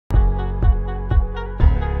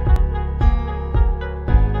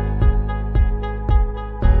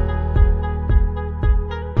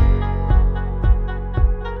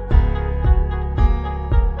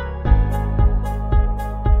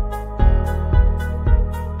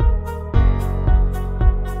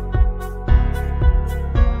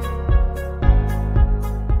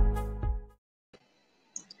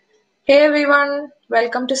Hey everyone,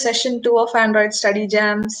 welcome to session 2 of Android Study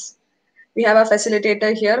Jams. We have a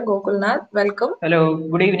facilitator here, Gokulnath. Welcome. Hello,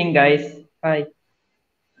 good evening, guys. Hi.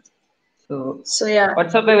 So, Yeah,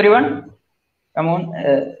 what's up, everyone? Come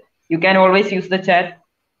on, you can always use the chat.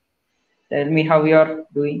 Tell me how you are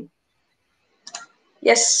doing.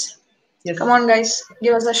 yes. Yes, Come on, guys,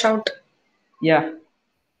 give us a shout. yeah.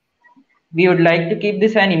 We would like to keep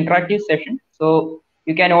this an interactive session, so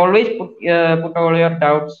you can always put all your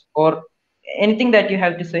doubts or anything that you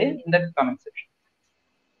have to say in the comment section.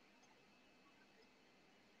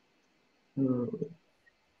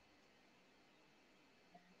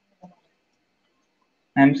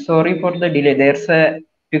 I'm sorry for the delay. There's a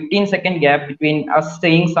 15-second gap between us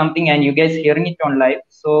saying something and you guys hearing it on live.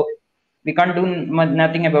 So we can't do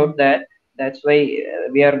nothing about that. That's why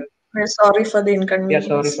We're sorry for the we are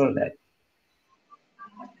sorry inconvenience. for that.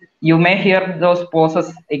 You may hear those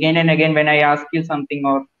pauses again and again when I ask you something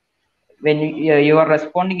or when you are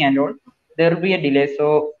responding and all. There will be a delay.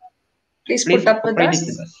 So Please please put up with cooperate us. it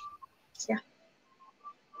with us. Yeah.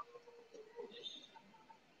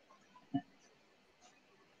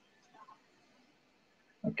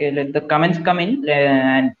 Okay, let the comments come in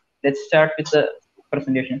and let's start with the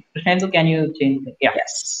presentation. Krishnendu, can you change? Yeah.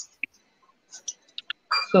 Yes.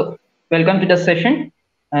 So, welcome to the session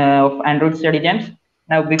of Android Study Jams.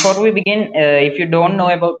 Now, before we begin, if you don't know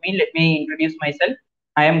about me, let me introduce myself.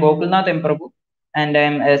 I am Gokulnath Prabhu, and I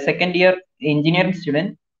am a second year engineering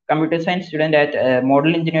student, computer science student at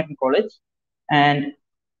Model Engineering College. And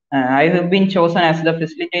I have been chosen as the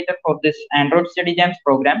facilitator for this Android Study Jams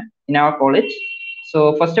program in our college.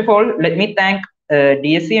 So, first of all, let me thank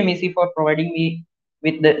DSC MEC for providing me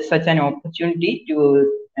with such an opportunity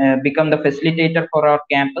to become the facilitator for our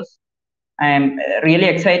campus. I am really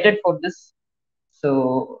excited for this.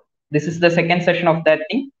 So, this is the second session of that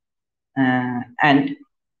thing. And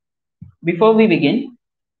before we begin,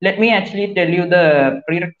 let me actually tell you the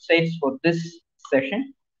prerequisites for this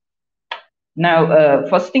session. Now,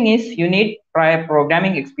 first thing is you need prior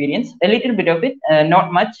programming experience, a little bit of it,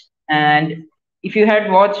 not much. And if you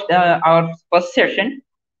had watched our first session,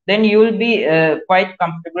 then you will be quite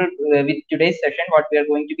comfortable with today's session. What we are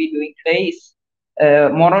going to be doing today is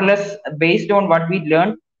more or less based on what we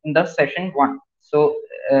learned in the session 1. So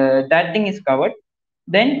that thing is covered.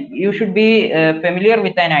 Then you should be familiar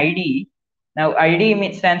with an IDE. Now,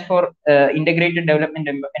 IDE stands for Integrated Development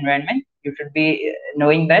Environment. You should be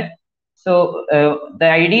knowing that. So the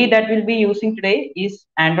IDE that we'll be using today is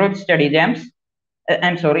Android Study Jams.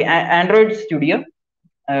 I'm sorry, Android Studio.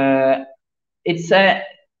 It's a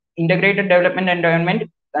integrated development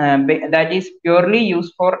environment that is purely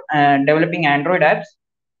used for developing Android apps.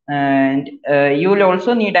 And you will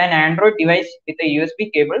also need an Android device with a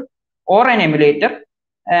USB cable or an emulator.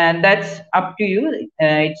 And that's up to you.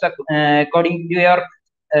 It's according to your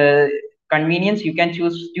convenience. You can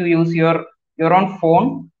choose to use your own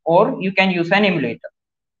phone or you can use an emulator,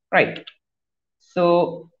 right?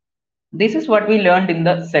 So this is what we learned in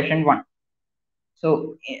the session 1.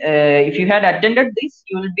 So if you had attended this,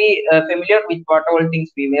 you will be familiar with what all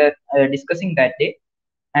things we were discussing that day.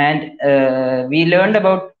 And we learned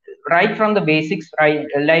about right from the basics, right?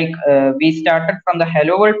 Like we started from the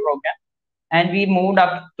Hello World program and we moved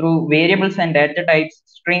up through variables and data types,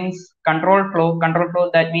 strings, control flow. Control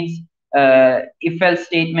flow, that means if else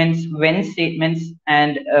statements, when statements,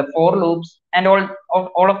 and for loops, and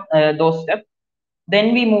all of those steps.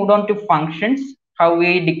 Then we moved on to functions, how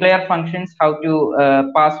we declare functions, how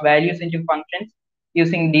to pass values into functions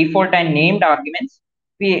using default and named arguments.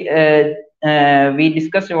 We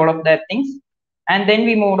discussed all of that things, and then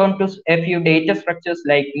we moved on to a few data structures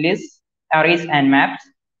like lists, arrays, and maps,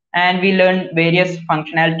 and we learned various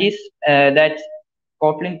functionalities that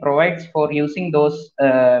Kotlin provides for using those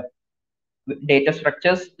data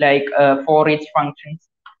structures, like for each functions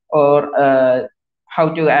or how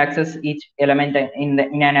to access each element in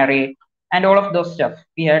an array, and all of those stuff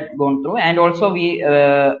we had gone through. And also we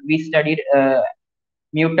studied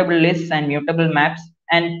mutable lists and mutable maps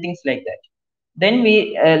and things like that. Then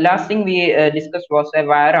we last thing we discussed was a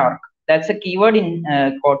var arc. That's a keyword in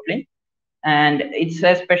Kotlin, and it's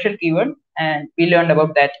a special keyword, and we learned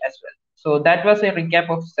about that as well. So that was a recap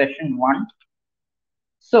of session 1.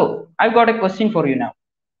 So I've got a question for you now.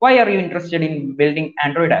 Why are you interested in building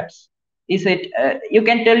Android apps? Is it you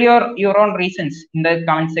can tell your own reasons in the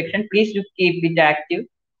comment section. Please do keep it active.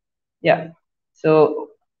 Yeah.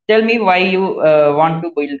 So tell me why you want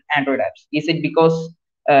to build Android apps. Is it because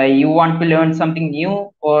you want to learn something new,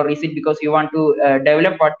 or is it because you want to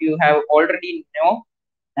develop what you have already know,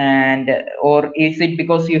 and or is it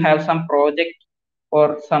because you have some project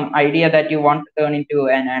or some idea that you want to turn into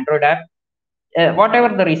an Android app,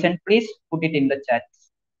 whatever the reason, please put it in the chat.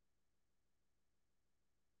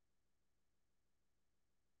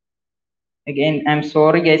 Again, I'm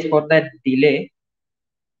sorry guys for that delay.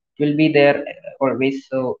 It will be there always.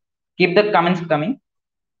 So keep the comments coming.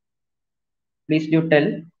 Please do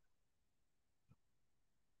tell.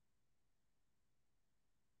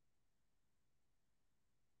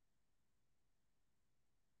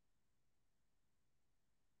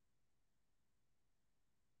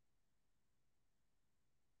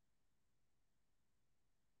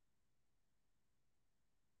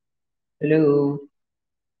 Hello.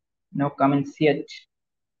 No comments yet.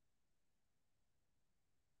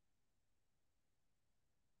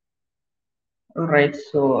 All right.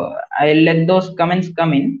 So I'll let those comments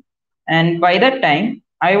come in. And by that time,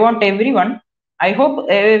 I want everyone, I hope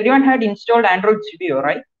everyone had installed Android Studio,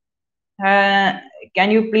 right?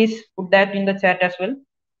 Can you please put that in the chat as well?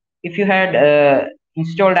 If you had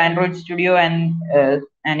installed Android Studio and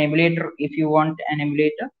an emulator, if you want an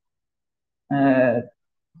emulator,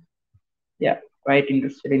 yeah, quite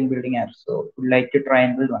interested in building apps, so would like to try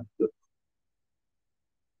and build one. Good.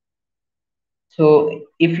 So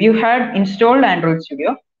if you had installed Android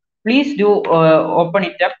Studio, please do open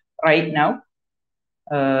it up right now.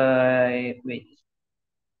 Wait.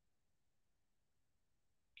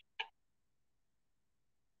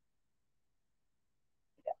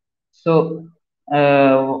 So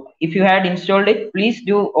if you had installed it, please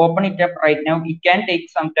do open it up right now. It can take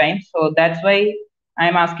some time, so that's why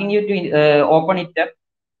I'm asking you to open it up.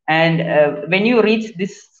 And when you reach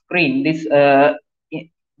this screen, this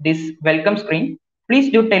welcome screen, please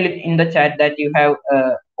do tell it in the chat that you have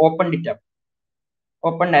opened it up,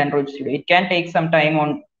 opened Android Studio. It can take some time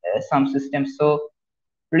on some systems, so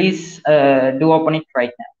please do open it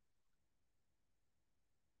right now.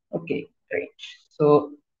 Okay, great.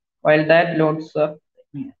 So while that loads up,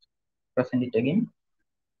 let me present it again.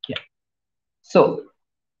 Yeah. So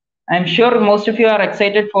I'm sure most of you are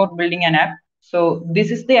excited for building an app. So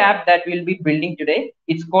this is the app that we'll be building today.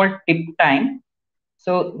 It's called Tip Time.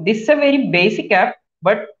 So this is a very basic app,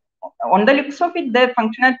 but on the looks of it, the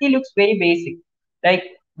functionality looks very basic. Like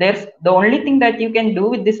there's the only thing that you can do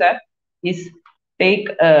with this app is take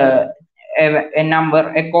a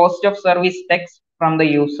number, a cost of service text from the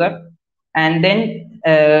user, and then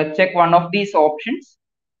check one of these options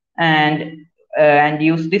and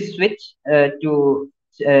use this switch to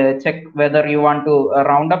check whether you want to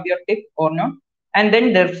round up your tip or not. And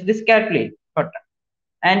then there's this calculate button.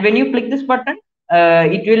 And when you click this button,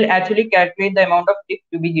 it will actually calculate the amount of tip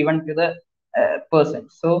to be given to the person.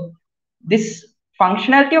 So this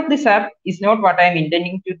functionality of this app is not what I'm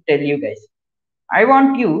intending to tell you guys. I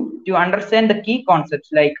want you to understand the key concepts,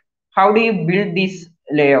 like how do you build these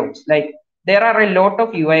layouts? Like there are a lot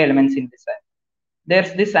of UI elements in this app.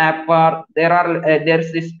 There's this app bar,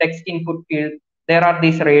 there's this text input field, there are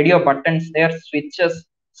these radio buttons, there are switches.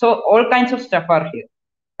 So all kinds of stuff are here.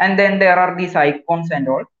 And then there are these icons and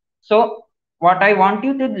all. So what I want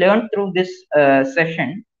you to learn through this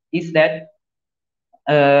session is that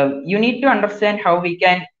you need to understand how we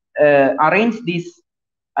can arrange these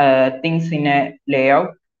things in a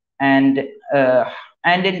layout, and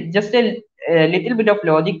then just a little bit of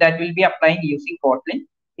logic that will be applying using Kotlin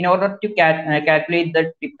in order to calculate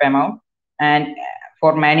the tip amount and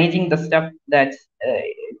for managing the stuff that's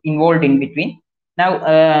involved in between.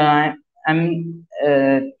 Now I'm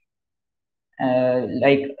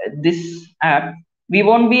like this app, we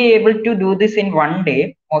won't be able to do this in one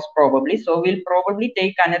day most probably, so we'll probably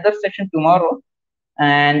take another session tomorrow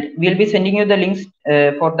and we'll be sending you the links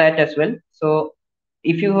for that as well. So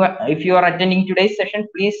if you are attending today's session,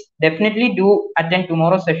 please definitely do attend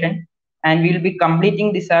tomorrow's session, and we'll be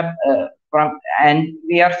completing this app and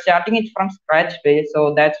we are starting it from scratch base,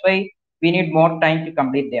 so that's why we need more time to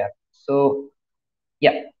complete the app. So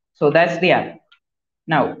yeah, so that's the app.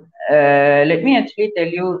 Now let me actually tell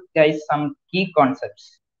you guys some key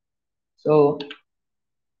concepts. So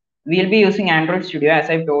we'll be using Android Studio, as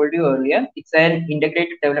I've told you earlier. It's an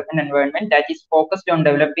integrated development environment that is focused on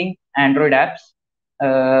developing Android apps.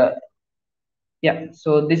 Yeah,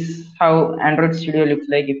 so this is how Android Studio looks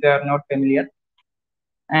like if you are not familiar.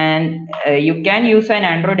 And you can use an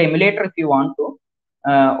Android emulator if you want to,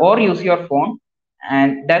 or use your phone.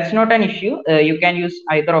 And that's not an issue. You can use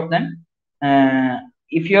either of them.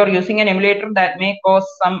 If you're using an emulator, that may cause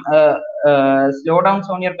some slowdowns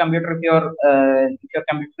on your computer if your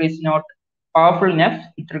computer is not powerful enough.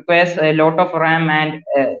 It requires a lot of RAM and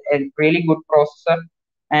a really good processor,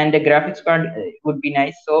 and a graphics card would be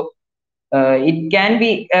nice. So it can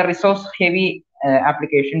be a resource heavy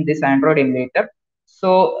application, this Android emulator.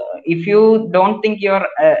 So if you don't think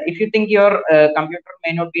if you think your computer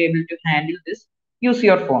may not be able to handle this, use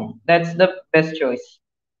your phone. That's the best choice.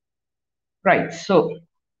 Right. So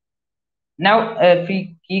now a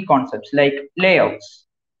few key concepts like layouts.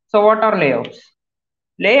 So what are layouts?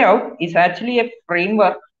 Layout is actually a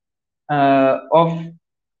framework of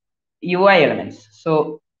UI elements.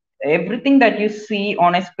 So everything that you see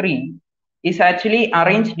on a screen is actually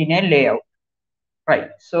arranged in a layout, right?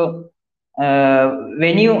 So uh,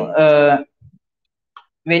 when you uh,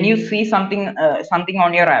 when you see something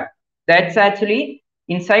on your app, that's actually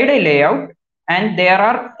inside a layout, and there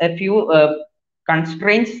are a few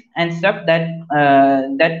constraints and stuff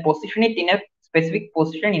that position it in a specific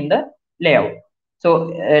position in the layout. So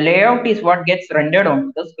layout is what gets rendered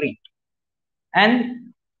on the screen,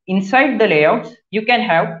 and inside the layouts you can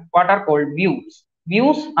have what are called views.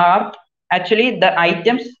 Views are actually the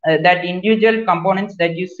items, that individual components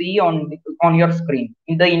that you see on your screen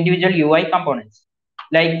in the individual UI components.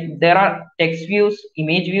 Like there are text views,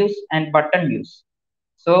 image views, and button views.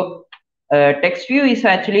 So text view is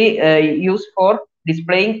actually used for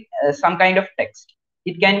displaying some kind of text.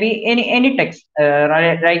 It can be any text,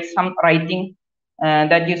 like some writing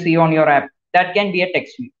that you see on your app, that can be a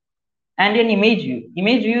text view. And an image view.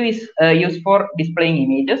 Image view is used for displaying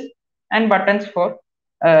images, and buttons for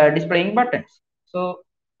displaying buttons. So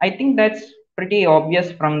I think that's pretty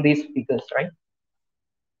obvious from these figures, right?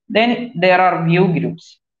 Then there are view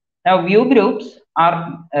groups. Now view groups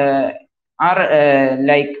are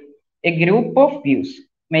like a group of views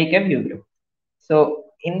make a view group. So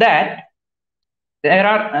in that there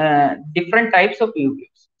are different types of view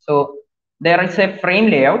groups. So there is a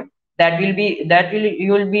frame layout that will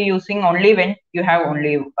you will be using only when you have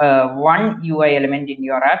only one UI element in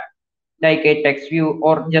your app, like a text view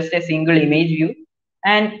or just a single image view,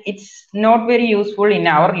 and it's not very useful in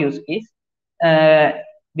our use case uh,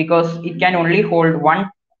 because it can only hold one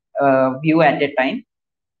view at a time.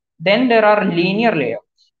 Then there are linear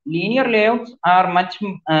layouts. Linear layouts are much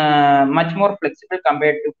more flexible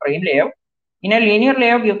compared to frame layout. In a linear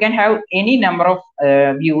layout, you can have any number of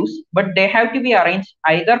views, but they have to be arranged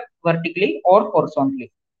either vertically or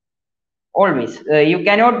horizontally. Always, you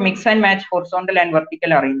cannot mix and match horizontal and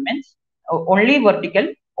vertical arrangements. Only vertical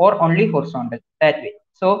or only horizontal, that way.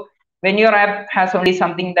 So when your app has only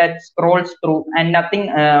something that scrolls through and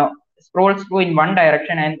nothing scrolls through in one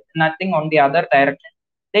direction and nothing on the other direction,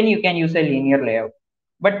 then you can use a linear layout.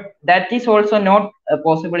 But that is also not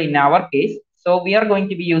possible in our case. So we are going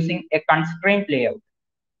to be using a constraint layout.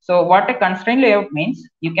 So what a constraint layout means,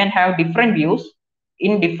 you can have different views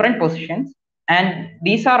in different positions, and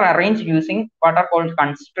these are arranged using what are called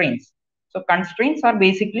constraints. So constraints are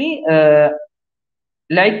basically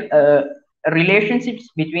like relationships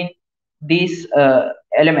between these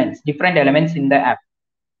different elements in the app.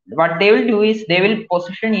 What they will do is they will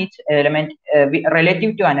position each element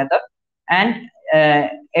relative to another, and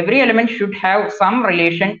every element should have some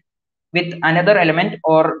relation with another element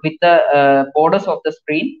or with the borders of the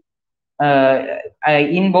screen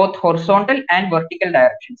in both horizontal and vertical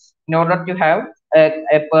directions in order to have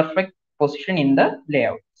a perfect position in the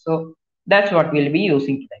layout. So that's what we'll be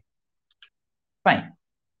using today. Fine.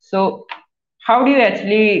 So how do you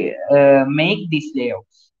actually make these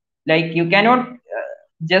layouts? Like you cannot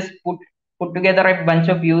just put together a bunch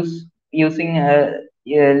of views using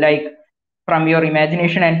like from your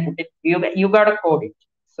imagination and put it. You gotta code it.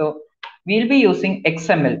 So we'll be using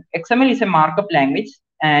XML. XML is a markup language,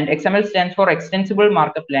 and XML stands for Extensible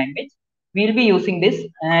Markup Language. We'll be using this,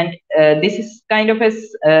 and this is kind of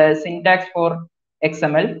a syntax for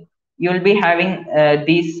XML. You'll be having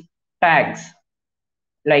these tags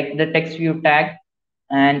like the text view tag,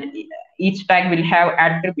 and each tag will have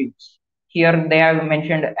attributes. Here they have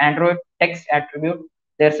mentioned Android text attribute.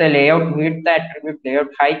 There's a layout width attribute, layout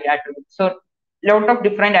height attribute. So lot of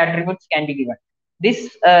different attributes can be given.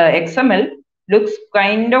 This XML looks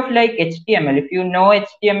kind of like HTML. If you know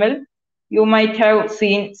HTML, you might have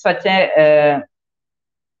seen such a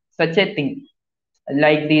thing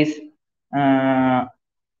like this uh,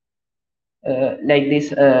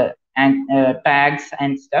 and tags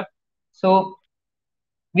and stuff. So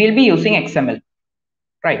we'll be using XML,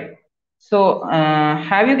 right? So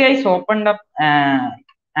have you guys opened up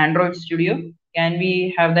Android Studio? Can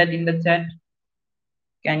we have that in the chat?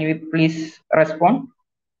 Can you please respond?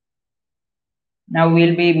 Now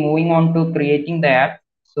we'll be moving on to creating the app.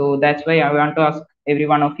 So that's why I want to ask every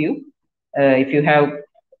one of you if you have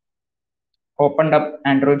opened up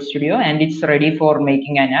Android Studio and it's ready for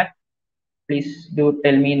making an app, please do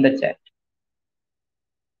tell me in the chat.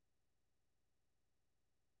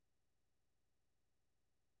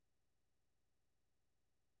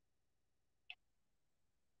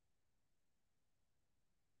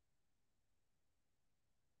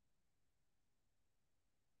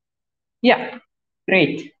 Yeah,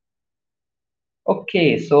 great.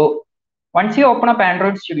 Okay, so once you open up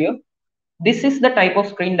Android Studio, this is the type of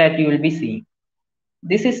screen that you will be seeing.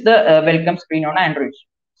 This is the welcome screen on Android.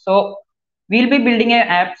 So we'll be building a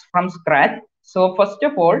apps from scratch. So first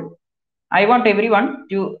of all, I want everyone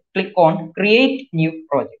to click on create new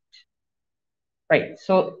project. Right.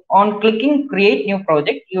 So on clicking create new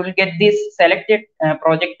project, you will get this selected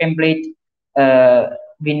project template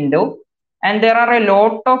window, and there are a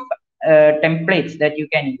lot of templates that you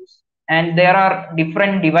can use, and there are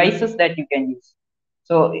different devices that you can use.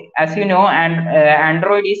 So as you know, and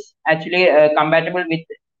Android is actually compatible with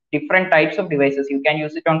different types of devices. You can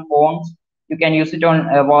use it on phones, you can use it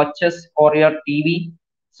on watches or your TV.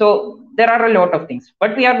 So there are a lot of things,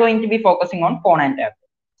 but we are going to be focusing on phone and tablet.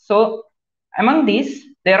 So among these,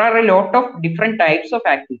 there are a lot of different types of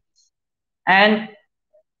activities, and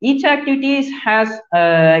each activity has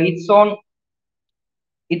its own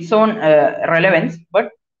relevance. But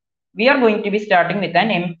we are going to be starting with an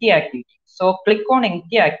empty activity. So click on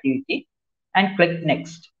empty activity and click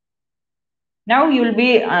next. Now you will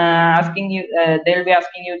be asking you. They will be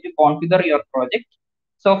asking you to configure your project.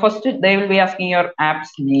 So first, they will be asking your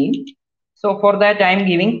app's name. So for that, I am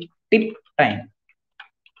giving tip time.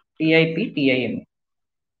 TIP.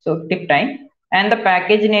 So tip time, and the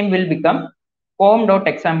package name will become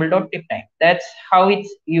com.example.tiptime. That's how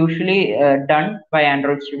it's usually done by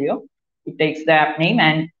Android Studio. It takes the app name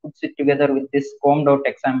and puts it together with this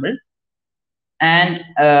com.example. And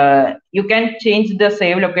you can change the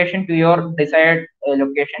save location to your desired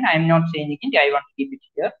location. I'm not changing it. I want to keep it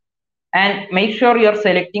here. And make sure you're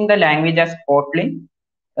selecting the language as Kotlin.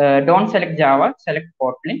 Don't select Java, select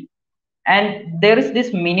Kotlin. And there is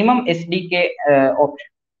this minimum SDK option.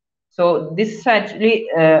 So this actually,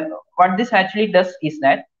 what this actually does is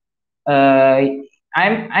that uh,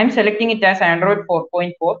 I'm selecting it as Android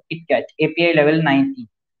 4.4 KitKat API level 90.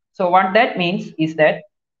 So what that means is that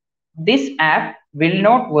this app will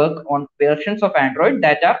not work on versions of Android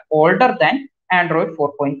that are older than Android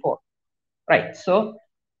 4.4. Right. So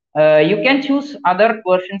you can choose other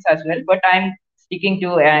versions as well, but I'm sticking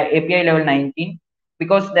to API level 19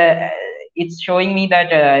 because it's showing me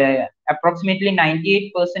that approximately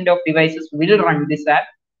 98% of devices will run this app.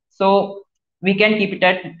 So we can keep it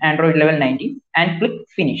at Android level 19 and click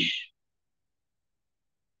finish.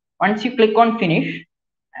 Once you click on finish,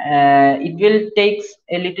 it will take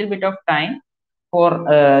a little bit of time for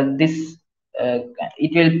this.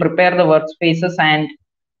 It will prepare the workspaces and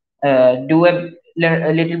do a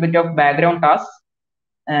little bit of background tasks,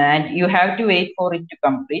 and you have to wait for it to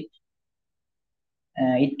complete.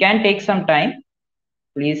 It can take some time.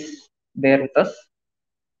 Please bear with us.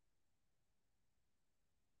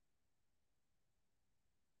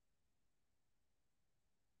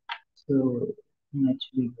 So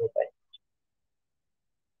actually go back.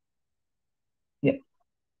 Yeah.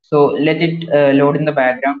 So let it load in the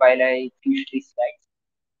background while I finish these slides.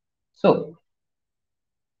 So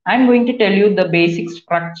I'm going to tell you the basic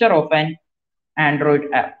structure of an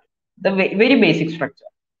Android app. The very basic structure.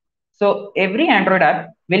 So every Android app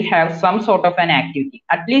will have some sort of an activity,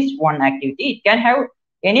 at least one activity. It can have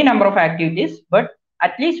any number of activities, but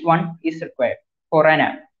at least one is required for an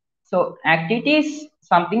app. So activity is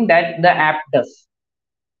something that the app does.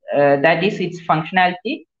 That is its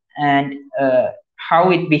functionality and how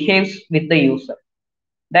it behaves with the user.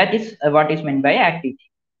 That is what is meant by activity.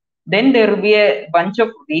 Then there will be a bunch of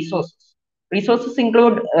resources. Resources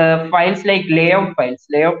include files like layout files.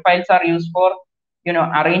 Layout files are used for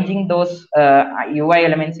arranging those UI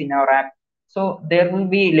elements in our app. So there will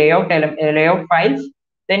be layout files.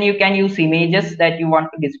 Then you can use images that you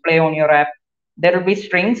want to display on your app. There will be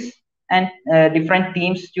strings and different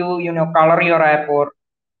themes to color your app or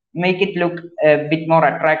make it look a bit more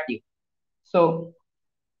attractive. So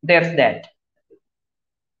there's that.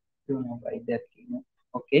 Don't know why that came up.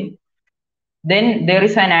 Okay. Then there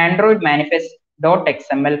is an Android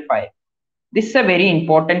manifest.xml file. This is a very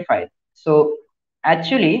important file. So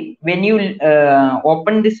actually, when you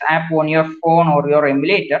open this app on your phone or your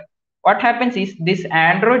emulator, what happens is this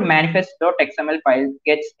Android manifest.xml file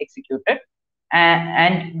gets executed,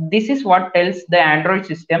 and this is what tells the Android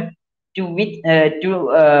system to which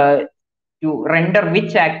to render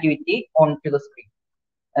which activity onto the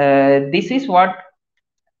screen. This is what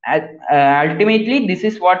ultimately this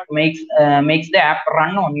is what makes the app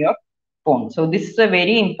run on your phone. So this is a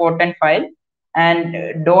very important file,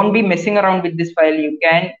 and don't be messing around with this file. You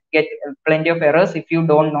can get plenty of errors if you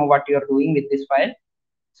don't know what you're doing with this file.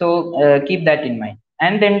 So keep that in mind.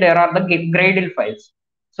 And then there are the Gradle files.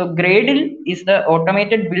 So Gradle is the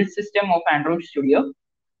automated build system of Android Studio,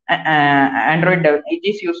 Android. It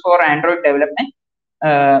is used for Android development,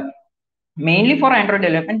 mainly for Android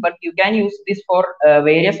development, but you can use this for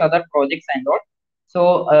various other projects and all.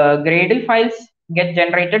 So Gradle files get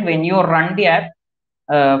generated when you run the app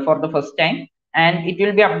for the first time, and it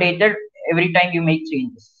will be updated every time you make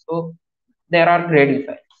changes. So there are Gradle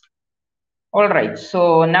files. All right,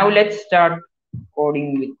 so now let's start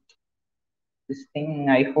coding with this thing.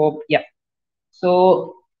 I hope, yeah.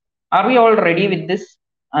 So are we all ready with this?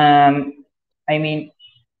 I mean,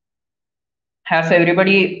 has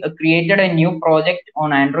everybody created a new project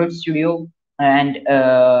on Android Studio and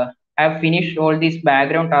have finished all these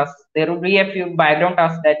background tasks? There will be a few background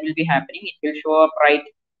tasks that will be happening. It will show up right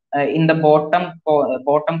in the bottom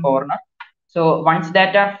corner. So once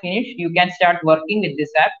that are finished, you can start working with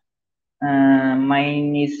this app.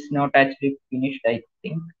 Mine is not actually finished, I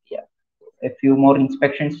think. Yeah, a few more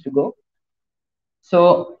inspections to go.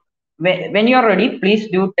 So when you are ready, please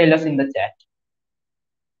do tell us in the chat.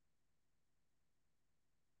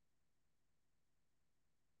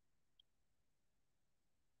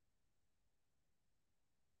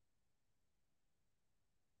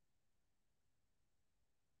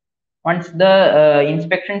 Once the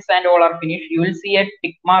inspections and all are finished, you will see a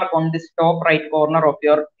tick mark on this top right corner of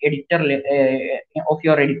your editor.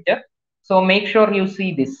 So make sure you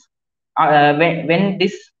see this. When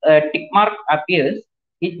this tick mark appears,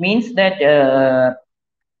 it means that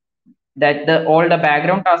all the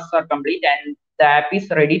background tasks are complete and the app is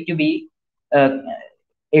ready to be uh,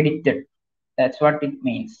 edited. That's what it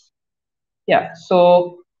means. Yeah.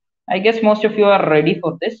 So I guess most of you are ready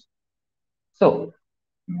for this. So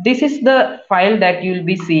this is the file that you will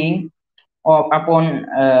be seeing upon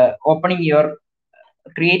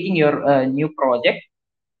creating your new project.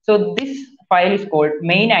 So this file is called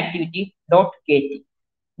main-activity.kt.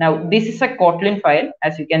 Now this is a Kotlin file.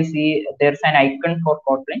 As you can see, there's an icon for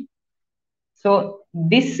Kotlin. So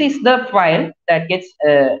this is the file that gets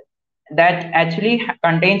that actually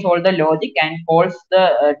contains all the logic and calls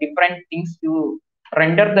the different things to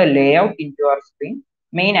render the layout into our screen.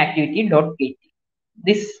 Main-activity.kt.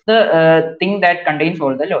 This is the thing that contains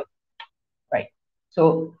all the logic, right?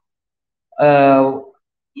 So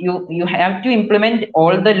you have to implement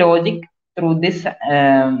all the logic through this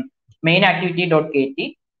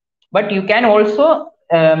main-activity.kt, but you can also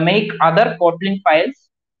make other Kotlin files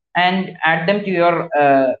and add them to your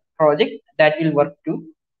project. That will work too.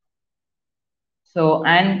 So,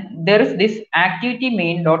 and there is this activity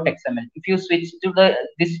main.xml. If you switch to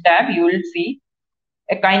this tab, you will see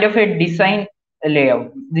a kind of a design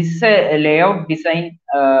layout. This is a layout design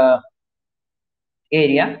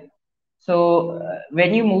area. So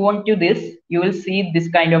when you move on to this, you will see this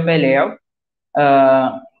kind of a layout.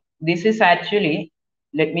 This is actually,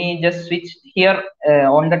 let me just switch here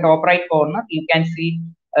on the top right corner. You can see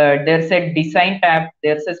there's a design tab,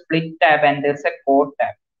 there's a split tab, and there's a code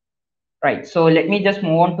tab. Right. So let me just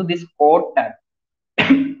move on to this code tab.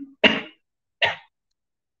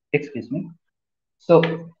 Excuse me. So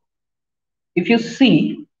if you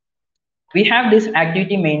see, we have this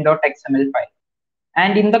activity main.xml file,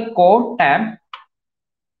 and in the code tab,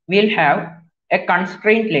 we'll have a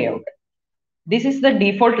constraint layout. This is the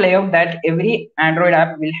default layout that every Android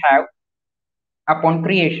app will have upon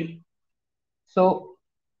creation. So,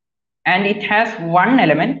 and it has one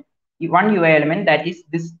UI element, that is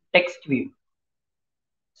this text view.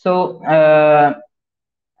 So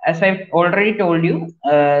as I've already told you,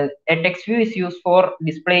 a text view is used for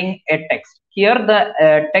displaying a text. Here the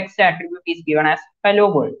text attribute is given as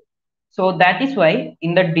hello world. So that is why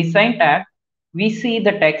in the design tab, we see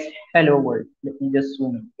the text hello world. Let me just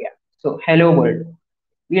zoom in here. So hello world,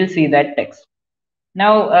 we'll see that text.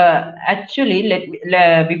 Now, actually,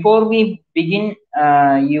 before we begin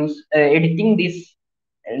editing these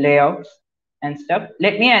layouts and stuff,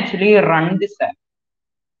 let me actually run this app.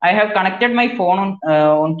 I have connected my phone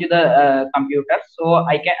onto the computer, so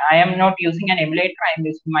I am not using an emulator. I am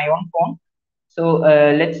using my own phone. So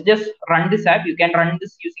let's just run this app. You can run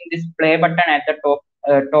this using this play button at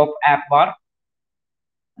the top app bar.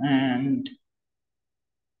 And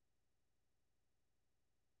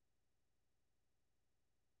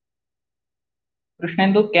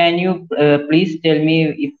Krishnendu, can you please tell me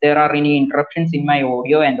if there are any interruptions in my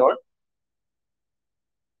audio and all?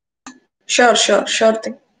 Sure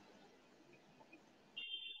thing.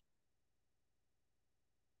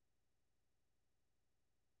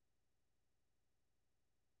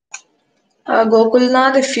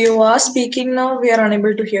 Gokulnath, if you are speaking now, we are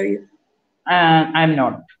unable to hear you. I'm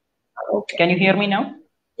not. Okay. Can you hear me now?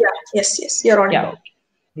 Yeah. Yes. You're audible.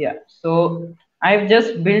 Yeah. So I've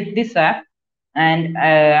just built this app, and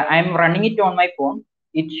I'm running it on my phone.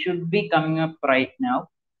 it should be coming up right now.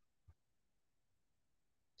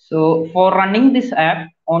 So for running this app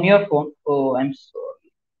on your phone, oh, I'm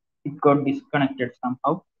sorry, it got disconnected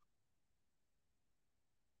somehow.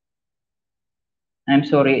 I'm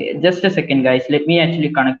sorry, just a second, guys. Let me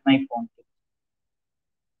actually connect my phone.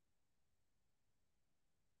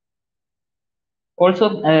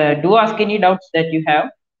 Also, do ask any doubts that you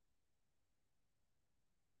have.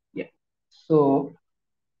 Yeah. So,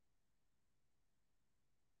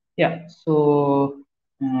 yeah. So,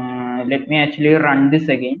 let me actually run this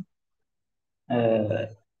again.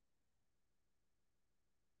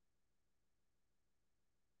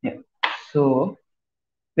 Yeah. So,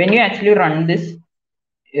 when you actually run this,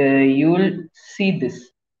 you will see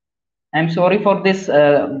this. I'm sorry for this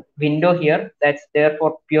window here. That's there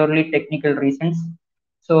for purely technical reasons.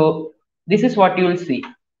 So this is what you will see.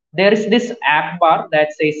 There is this app bar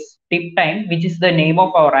that says tip time, which is the name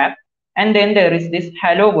of our app. And then there is this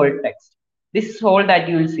hello world text. This is all that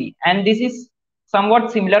you will see. And this is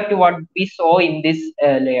somewhat similar to what we saw in this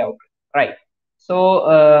layout, right? So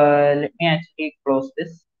let me actually close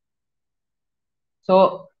this.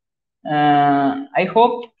 So I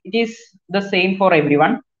hope it is the same for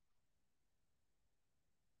everyone.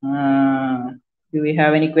 Do we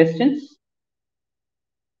have any questions?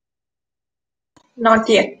 Not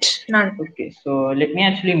yet, none. Okay, so let me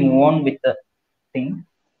actually move on with the thing.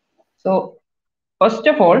 So first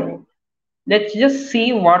of all, let's just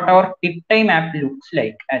see what our tip time app looks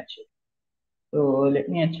like actually. So let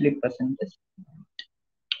me actually present this.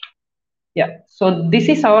 Yeah, so this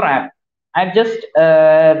is our app. I've just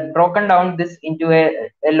broken down this into a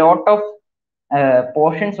lot of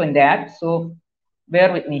portions in the app. So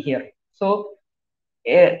bear with me here. So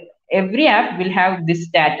uh, every app will have this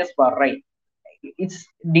status bar, right? It's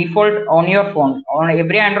default on your phone. On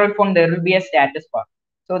every Android phone, there will be a status bar.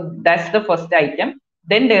 So that's the first item.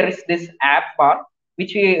 Then there is this app bar,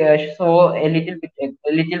 which we saw a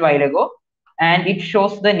little while ago, and it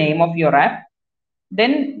shows the name of your app.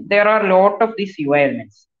 Then there are a lot of these UI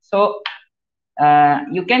elements. So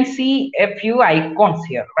you can see a few icons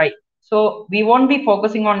here, right? So we won't be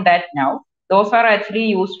focusing on that now. Those are actually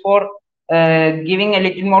used for giving a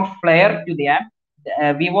little more flair to the app.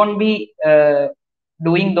 We won't be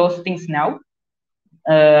doing those things now.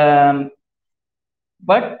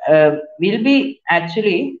 But we'll be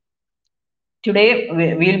actually today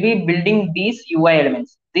we'll be building these UI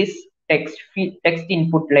elements, this text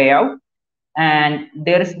input layout, and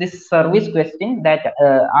there is this service question that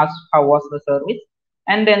asks how was the service,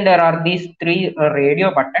 and then there are these three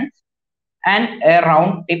radio buttons and a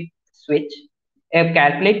round tip switch, a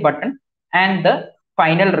calculate button, and the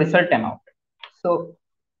final result amount. So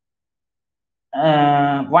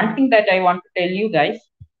one thing that I want to tell you guys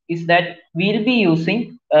is that we'll be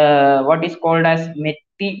using what is called as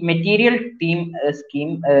material theme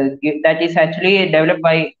scheme that is actually developed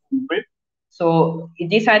by Google. So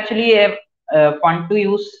it is actually a fun to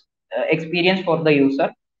use experience for the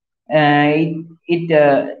user.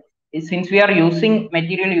 Since we are using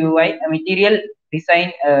material UI, material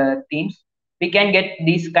design themes, we can get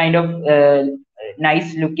these kind of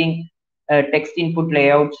nice looking text input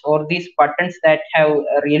layouts or these buttons that have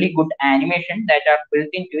a really good animation that are built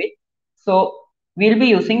into it. So we'll be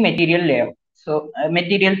using material layout. So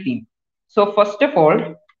material theme. So first of all,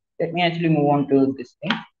 let me actually move on to this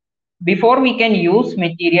thing. Before we can use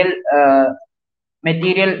material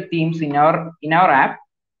themes in our app,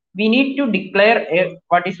 we need to declare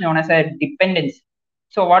what is known as a dependency.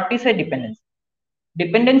 So what is a dependency?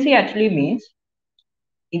 Dependency actually means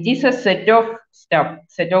it is a set of stuff,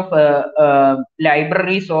 set of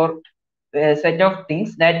libraries or set of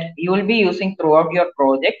things that you will be using throughout your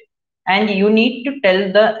project, and you need to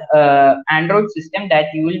tell the Android system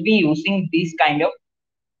that you will be using these kind of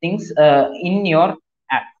things in your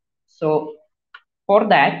app. So for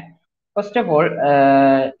that, first of all,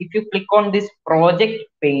 if you click on this project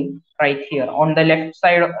pane right here on the left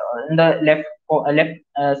side, on the left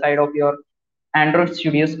side of your Android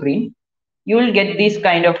Studio screen, you will get this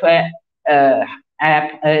kind of app.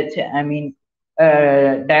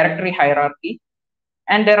 Directory hierarchy,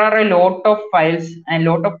 and there are a lot of files and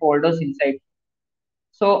lot of folders inside.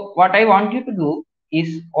 So what I want you to do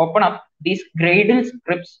is open up this Gradle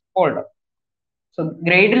scripts folder. So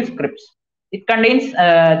Gradle scripts, it contains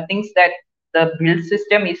things that the build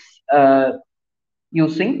system is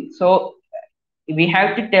using. So we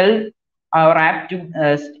have to tell our app to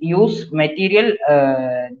use material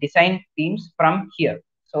design themes from here.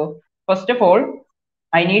 So first of all,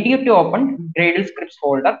 I need you to open Gradle scripts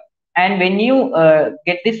folder, and when you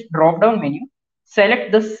get this drop down menu,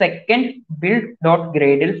 select the second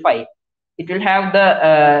build.gradle file. it will have the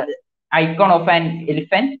icon of an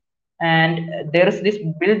elephant, and there is this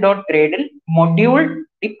build.gradle module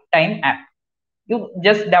tip time app. You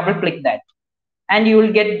just double click that, and you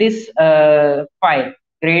will get this file,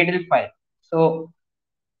 Gradle file. So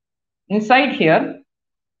inside here,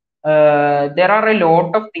 there are a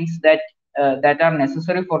lot of things that are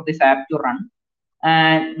necessary for this app to run,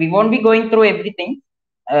 and we won't be going through everything.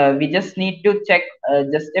 We just need to check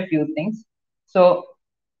just a few things. So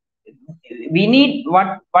we need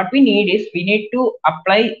what we need is we need to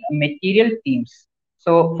apply material themes.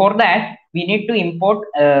 So for that we need to import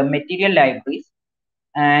material libraries,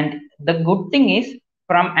 and the good thing is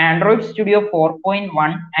from Android Studio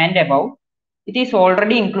 4.1 and above, it is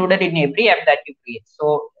already included in every app that you create.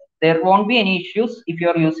 So there won't be any issues if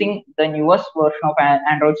you're using the newest version of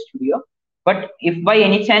Android Studio. But if by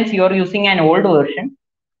any chance you're using an old version,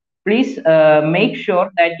 please make sure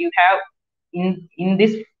that you have in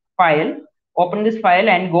this file, open this file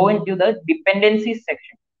and go into the dependencies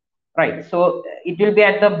section, right? So it will be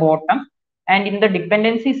at the bottom, and in the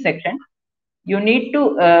dependencies section you need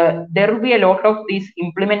to there will be a lot of these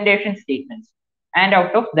implementation statements, and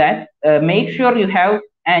out of that make sure you have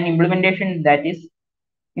an implementation that is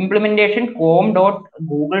implementation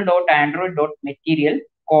com.google.android.material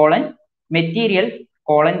colon material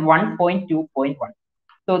colon 1.2.1.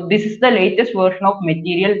 So this is the latest version of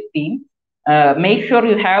material theme. Make sure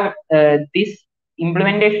you have this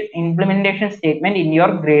implementation statement in your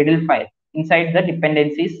Gradle file inside the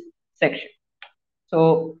dependencies section.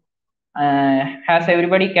 So has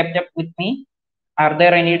everybody kept up with me? Are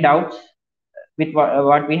there any doubts with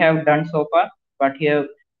what we have done so far, what you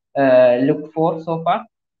have looked for so far?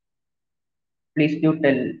 Please do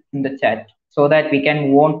tell in the chat so that we can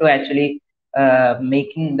move on to actually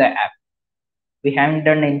making the app. We haven't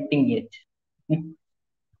done anything yet.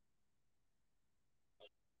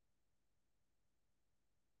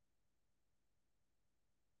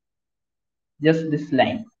 Just this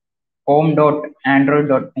line,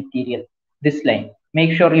 home.android.material, this line,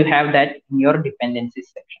 make sure you have that in your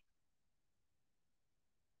dependencies section.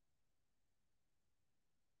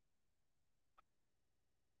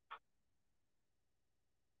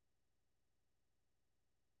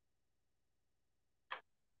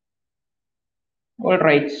 All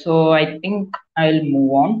right, so I think I'll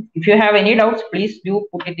move on. If you have any doubts, please do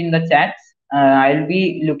put it in the chats. I'll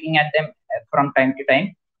be looking at them from time to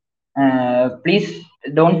time. Please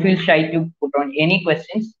don't feel shy to put on any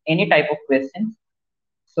questions, any type of questions.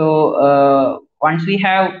 So once we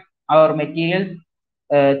have our material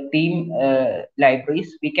theme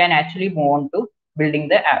libraries, we can actually move on to building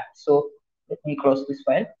the app. So let me close this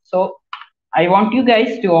file. So I want you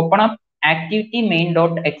guys to open up activity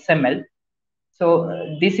main.xml. So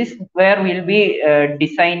this is where we'll be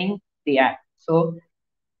designing the app. So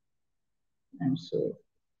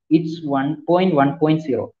it's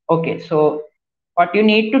 1.1.0. Okay, so what you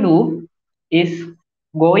need to do is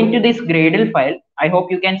go into this Gradle file. I hope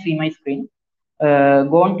you can see my screen.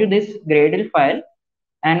 Go into this Gradle file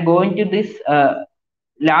and go into this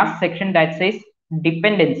last section that says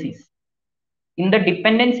dependencies. In the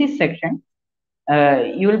dependencies section,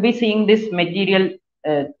 you will be seeing this material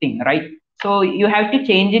thing, right? So you have to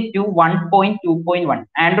change it to 1.2.1.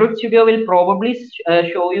 Android Studio will probably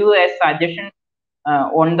show you a suggestion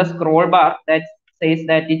on the scroll bar that says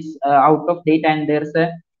that it's out of date and there's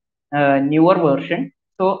a newer version.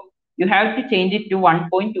 So you have to change it to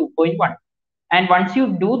 1.2.1. And once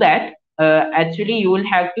you do that, actually you will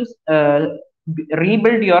have to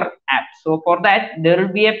rebuild your app. So for that, there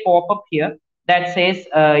will be a pop-up here that says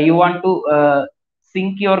you want to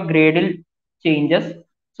sync your Gradle changes.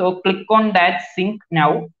 So click on that sync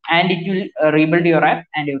now, and it will rebuild your app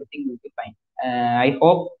and everything will be fine. I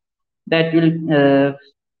hope that will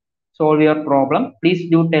solve your problem. Please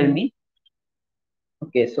do tell me.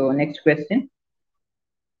 Okay, so next question.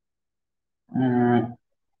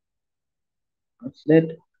 What's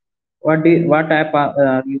that? What app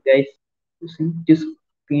are you guys using to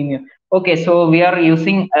screen here? Okay, so we are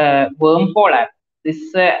using Wormhole app.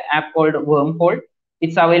 This app called Wormhole.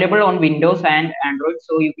 It's available on Windows and Android,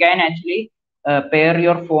 so you can actually pair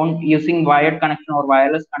your phone using wired connection or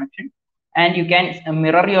wireless connection, and you can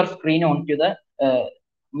mirror your screen onto the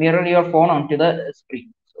mirror your phone onto the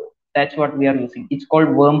screen. So that's what we are using. It's called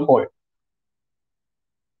Wormhole.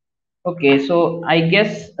 Okay, so I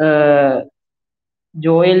guess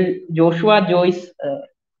Joshua Joyce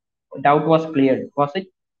doubt was cleared, was it?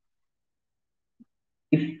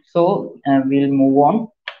 If so, we'll move on.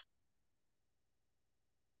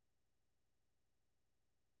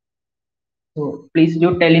 So please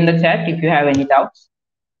do tell in the chat if you have any doubts.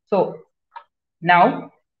 So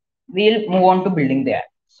now we'll move on to building the app.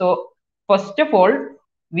 So first of all,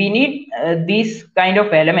 we need these kind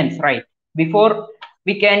of elements, right? Before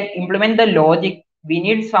we can implement the logic, we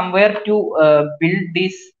need somewhere to build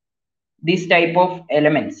these type of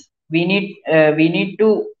elements. We need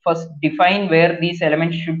to first define where these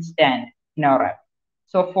elements should stand in our app.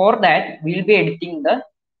 So for that, we'll be editing the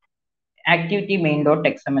activity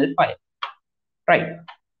main.xml file, right?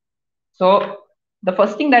 So the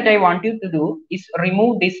first thing that I want you to do is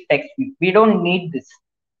remove this text view. We don't need this.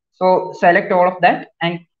 So select all of that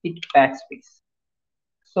and hit backspace.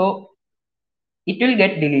 So it will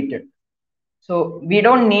get deleted. So we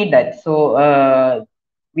don't need that. So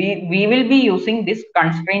we will be using this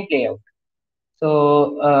constraint layout.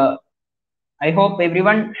 So I hope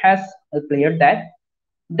everyone has cleared that.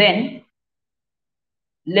 Then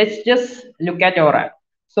let's just look at our app.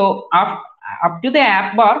 So up to the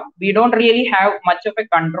app bar, we don't really have much of a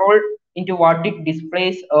control into what it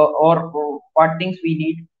displays, or what things we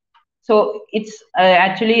need. So it's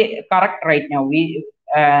actually correct right now. We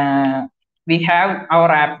have our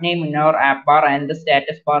app name in our app bar and the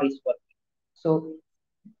status bar is working. So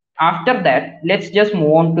after that, let's just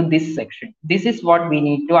move on to this section. This is what we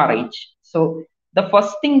need to arrange. So the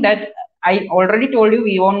first thing that I already told you,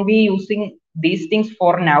 we won't be using these things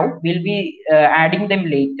for now. We'll be adding them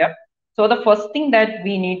later. So the first thing that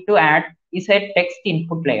we need to add is a text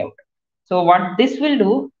input layout. So what this will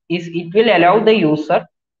do is it will allow the user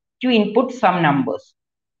to input some numbers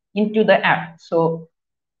into the app. So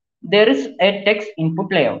there is a text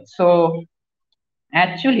input layout. So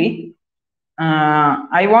actually,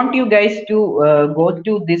 I want you guys to go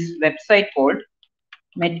to this website called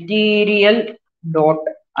material.io.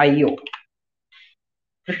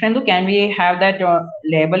 Krishnendu, can we have that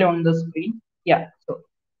label on the screen? Yeah, so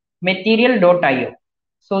material.io.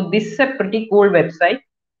 So this is a pretty cool website.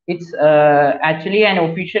 It's actually an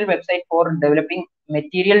official website for developing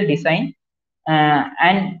material design,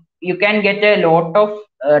 and you can get a lot of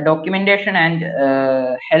documentation and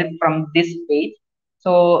help from this page.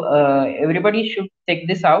 So everybody should check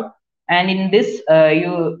this out. And in this,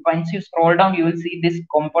 you once you scroll down, you will see this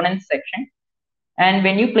components section, and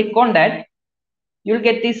when you click on that, you'll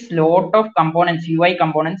get this lot of components, UI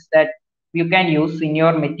components, that you can use in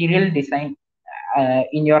your material design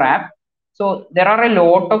in your app. So there are a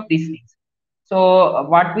lot of these things. So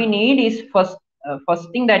what we need is first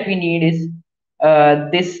thing that we need is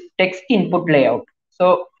this text input layout.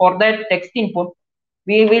 So for that text input,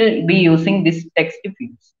 we will be using this text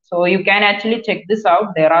fields. So you can actually check this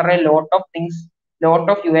out. There are a lot of things, lot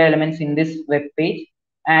of UI elements in this web page.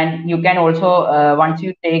 And you can also, once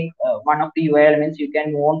you take one of the UI elements, you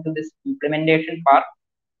can move on to this implementation part,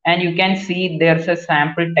 and you can see there's a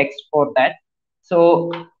sample text for that.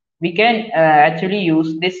 So we can actually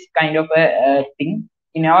use this kind of a thing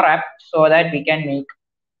in our app so that we can make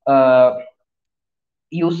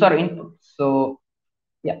user input. So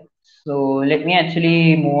yeah, so let me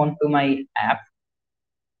actually move on to my app.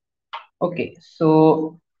 Okay,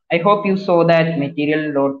 so I hope you saw that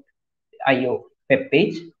material.io web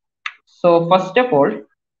page. So first of all,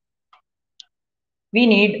 we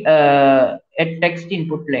need a text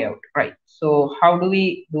input layout, right? So how do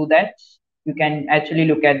we do that? You can actually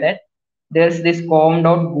look at that. There's this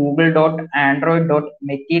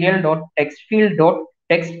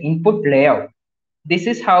com.google.android.material.textfield.text input layout. This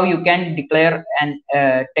is how you can declare an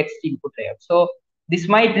text input layout. So this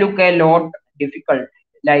might look a lot difficult,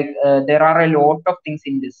 like there are a lot of things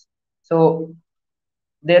in this. So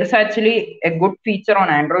there's actually a good feature on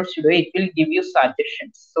Android Studio. It will give you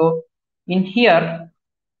suggestions. So in here,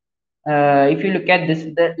 if you look at this,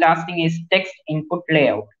 the last thing is text input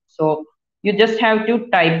layout. So you just have to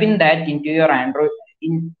type in that into your Android.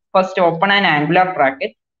 First open an Angular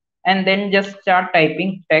bracket and then just start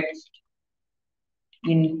typing text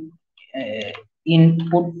in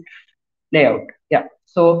input layout. Yeah,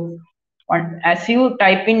 so as you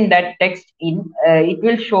type in that text in, it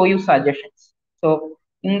will show you suggestions. So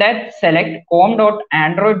in that, select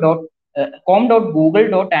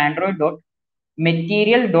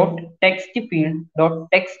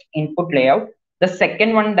com.android.material.text input layout, the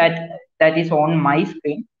second one that is on my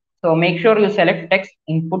screen. So make sure you select text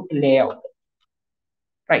input layout,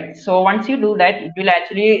 right? So once you do that, it will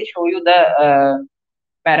actually show you the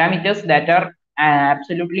parameters that are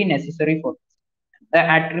absolutely necessary for this, the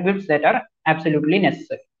attributes that are absolutely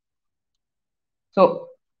necessary. So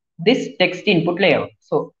this text input layout,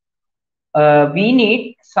 so we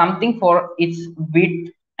need something for its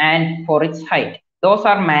width and for its height. Those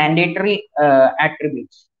are mandatory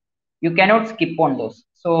attributes. You cannot skip on those.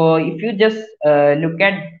 So if you just look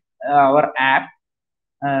at our app,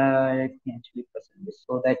 let me actually present this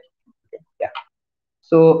so that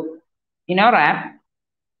So in our app,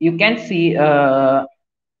 you can see there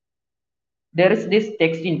is this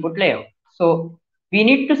text input layout. So we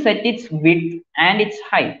need to set its width and its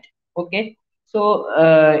height. Okay. So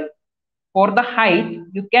for the height,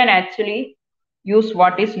 you can actually use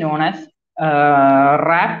what is known as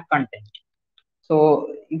wrap content. So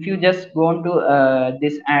if you just go into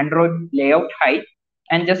this Android layout height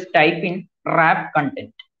and just type in wrap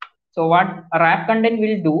content. So what wrap content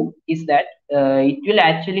will do is that it will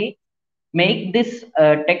actually make this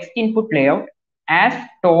text input layout as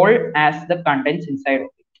tall as the contents inside of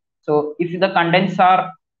it. So if the contents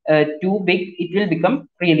are too big, it will become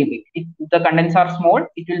really big. If the contents are small,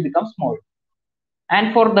 it will become small.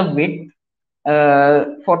 And for the width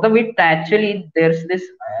actually there's this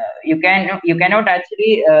you cannot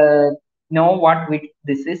actually know what width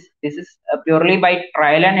this is purely by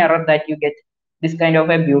trial and error that you get this kind of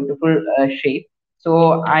a beautiful shape.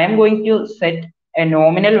 So I am going to set a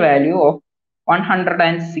nominal value of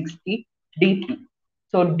 160 dp.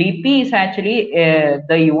 So dp is actually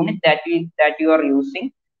the unit that you are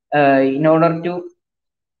using in order to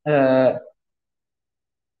uh,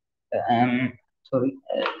 um, sorry,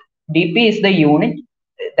 dp is the unit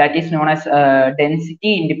that is known as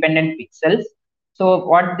density independent pixels. So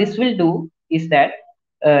what this will do is that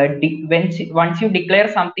once you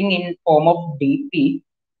declare something in form of dp,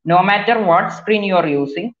 no matter what screen you are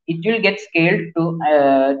using, it will get scaled to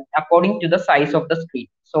according to the size of the screen.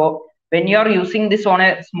 So when you are using this on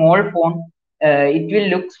a small phone, it will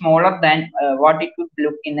look smaller than what it would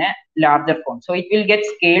look in a larger phone. So it will get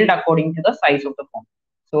scaled according to the size of the phone.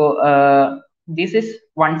 So this is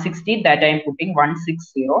 160 that I am putting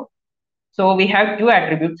 160. So we have two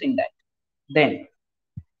attributes in that. Then,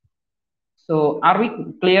 so are we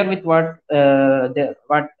clear with what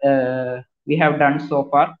we have done so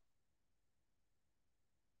far?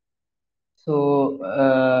 So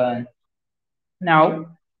now,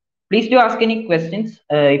 please do ask any questions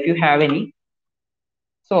if you have any.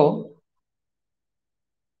 So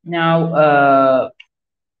now,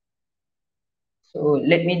 so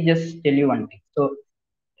let me just tell you one thing. So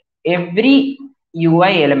every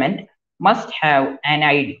UI element must have an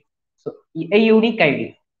ID, so a unique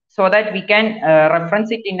ID, so that we can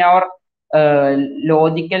reference it in our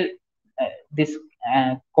logical this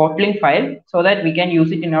Kotlin file, so that we can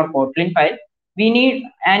use it in our Kotlin file. We need,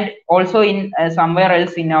 and also in somewhere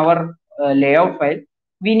else in our layout file,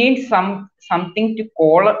 we need something to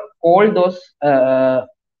call those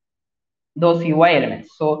UI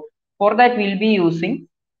elements. So for that, we'll be using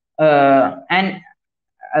an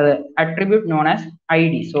attribute known as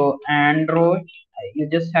id. So android, you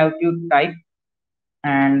just have to type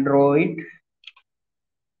android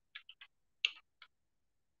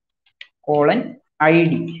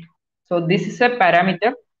id. So this is a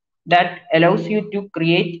parameter that allows you to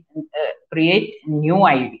create new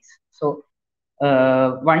ids. So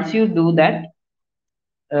once you do that,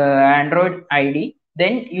 android id,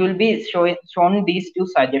 then you will be shown these two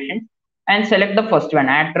suggestions, and select the first one,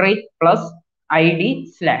 @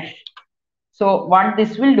 id /. So what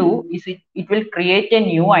this will do is it will create a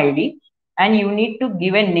new ID, and you need to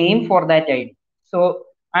give a name for that ID. So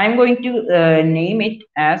I'm going to name it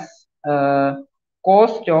as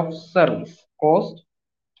cost of service, cost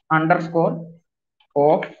underscore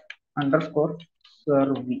of underscore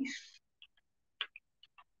service.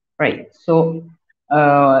 Right. So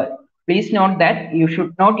please note that you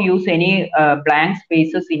should not use any blank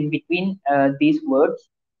spaces in between these words.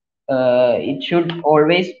 It should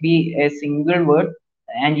always be a single word,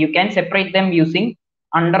 and you can separate them using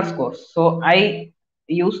underscores. So I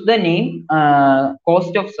use the name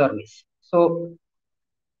cost of service. So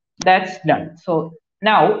that's done. So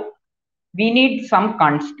now we need some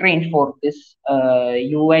constraint for this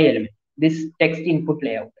UI element, this text input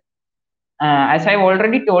layout. As I've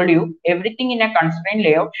already told you, everything in a constraint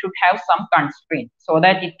layout should have some constraint so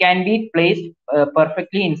that it can be placed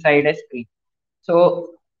perfectly inside a screen.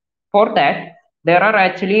 So for that, there are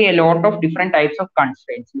actually a lot of different types of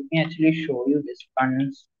constraints. Let me actually show you this.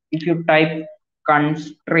 If you type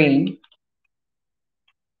constraint,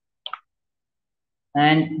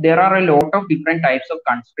 and there are a lot of different types of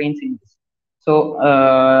constraints in this. So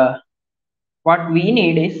what we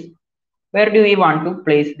need is, where do we want to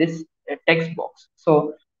place this text box?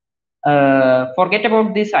 So forget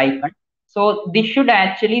about this icon. So this should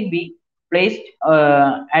actually be placed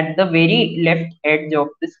at the very left edge of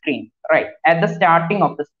the screen, right at the starting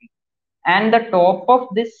of the screen. And the top of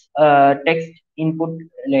this text input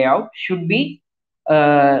layout should be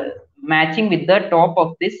matching with the top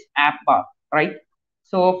of this app bar, right?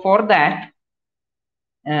 So for that,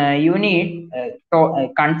 you need a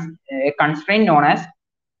constraint known as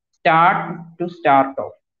start to start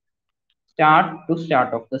off.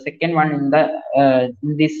 The second one in the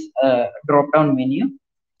in this drop down menu.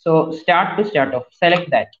 So start to start off, select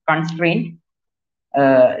that constraint,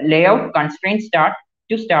 layout constraint start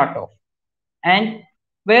to start off. And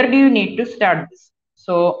where do you need to start this?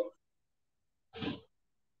 So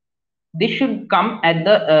this should come at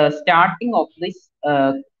the starting of this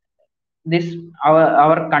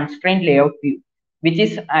our constraint layout view, which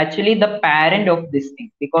is actually the parent of this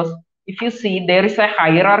thing. Because if you see, there is a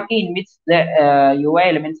hierarchy in which the UI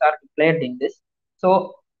elements are declared in this.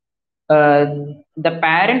 So uh, the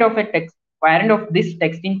parent of this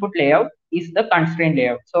text input layout is the constraint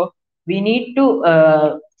layout. So we need to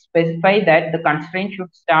specify that the constraint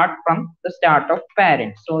should start from the start of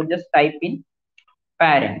parent. So just type in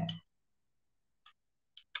parent.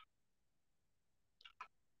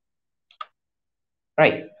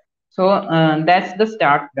 Right. So that's the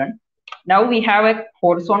start done. Now we have a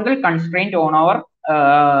horizontal constraint on our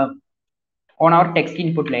text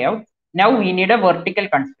input layout. Now we need a vertical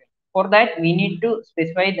constraint. For that, we need to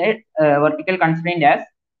specify that vertical constraint as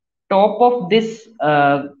top of this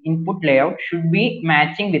input layout should be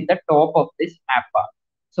matching with the top of this app bar.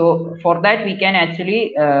 So for that, we can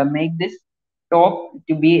actually make this top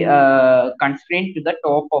to be constrained to the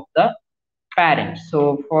top of the parent.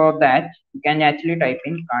 So for that, you can actually type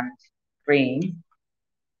in constraint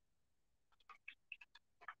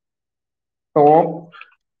top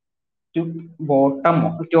to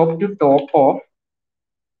bottom, top to top of,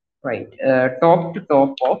 right, top to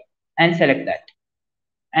top of, and select that.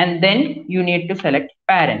 And then you need to select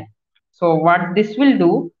parent. So what this will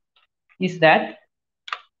do is that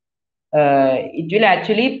it will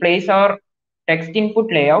actually place our text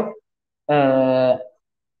input layout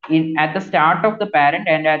at the start of the parent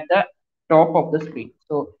and at the top of the screen.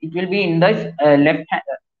 So it will be in the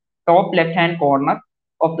top left hand corner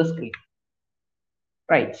of the screen.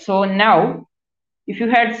 Right. So now, if you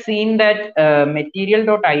had seen that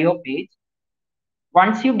material.io page,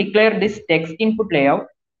 once you declare this text input layout,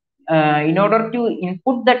 in order to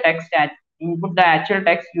input the actual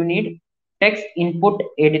text, you need text input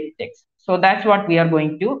edit text. So that's what we are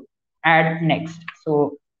going to add next.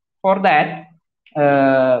 So for that,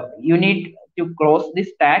 you need to close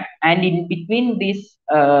this tag, and in between this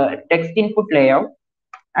text input layout,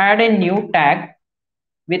 add a new tag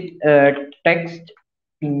with text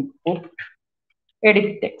input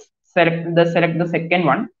edit text. Select the second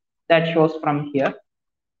one that shows from here,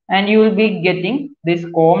 and you will be getting this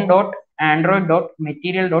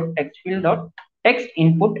com.android.material.textfield.text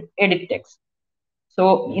input edit text.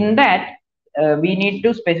 So in that, we need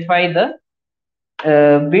to specify the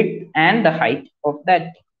width and the height of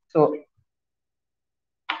that. So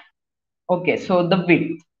okay, so the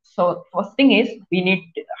width. So first thing is, we need,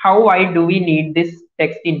 how wide do we need this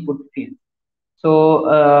text input field?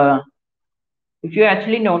 So if you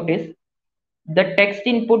actually notice, the text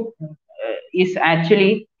input is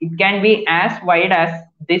actually, it can be as wide as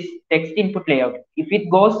this text input layout. If it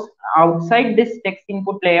goes outside this text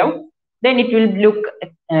input layout, then it will look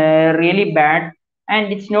really bad,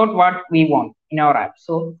 and it's not what we want in our app.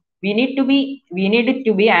 So we need it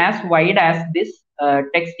to be as wide as this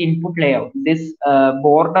text input layout, this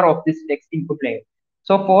border of this text input layout.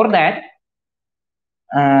 So for that,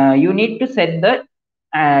 you need to set the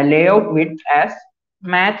layout width as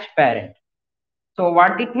match parent. So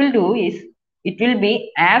what it will do is, it will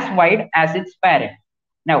be as wide as its parent.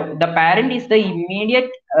 Now the parent is the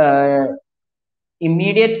immediate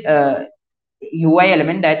UI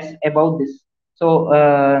element that's above this. So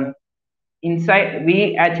inside,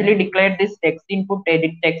 we actually declared this text input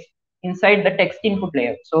edit text inside the text input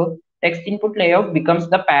layout. So text input layout becomes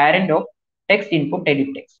the parent of text input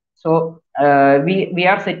edit text. So we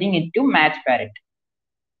are setting it to match parent.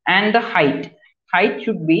 And the height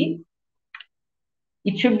should be,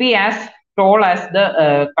 it should be as tall as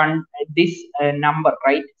the this number,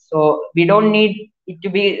 right? So we don't need it to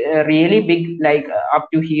be really big, like up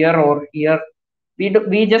to here or here.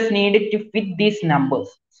 We just need it to fit these numbers.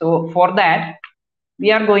 So for that,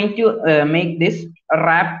 we are going to make this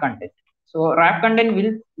wrap content. So wrap content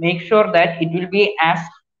will make sure that it will be as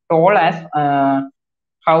tall as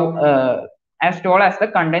how as tall as the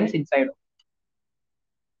contents inside.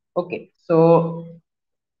 Okay, so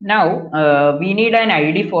now we need an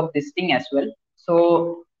ID for this thing as well.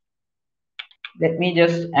 So let me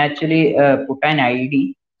just actually put an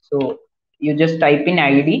ID. So you just type in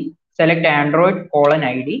ID, select Android colon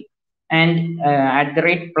ID, and at the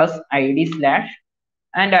rate plus ID slash,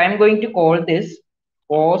 and I'm going to call this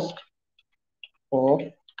post of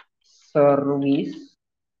service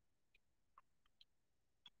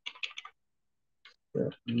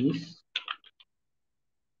service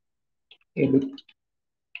edit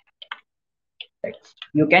text.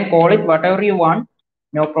 You can call it whatever you want,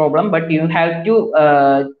 no problem, but you have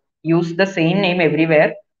to use the same name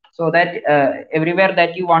everywhere, so that everywhere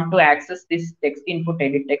that you want to access this text input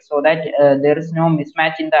edit text, so that there is no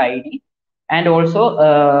mismatch in the ID. And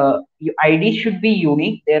also ID should be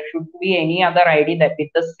unique. There should be any other ID that with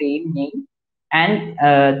the same name, and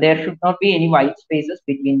there should not be any white spaces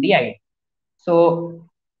between the ID. So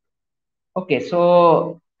okay,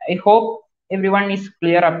 so I hope everyone is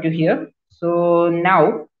clear up to here. So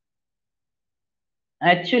now,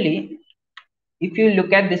 actually, if you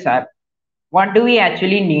look at this app, what do we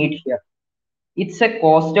actually need here? It's a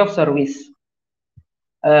cost of service.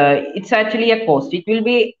 It's actually a cost. It will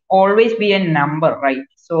be always be a number, right?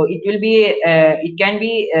 So it will be, it can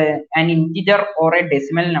be an integer or a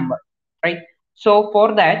decimal number, right? So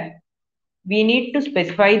for that, we need to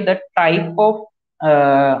specify the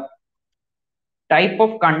uh, type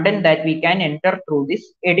of content that we can enter through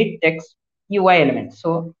this edit text UI element.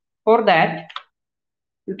 So for that,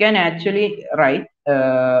 you can actually write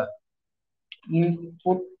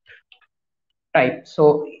input type.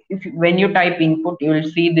 So if when you type input, you will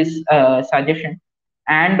see this suggestion,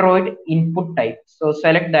 Android input type. So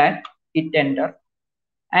select that, hit enter,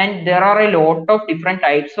 and there are a lot of different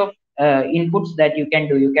types of inputs that you can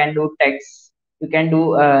do. You can do text, you can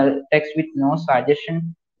do text with no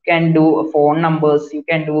suggestion, you can do phone numbers, you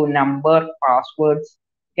can do number, passwords,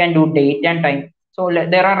 you can do date and time. So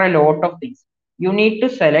there are a lot of things. You need to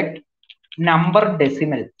select number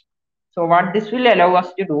decimal. So what this will allow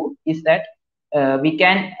us to do is that we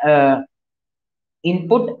can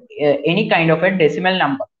input any kind of a decimal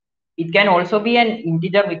number. It can also be an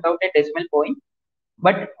integer without a decimal point,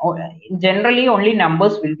 but generally only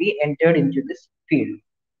numbers will be entered into this field.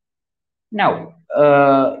 Now,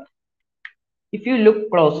 if you look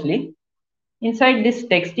closely inside this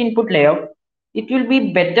text input layout, it will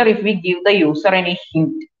be better if we give the user any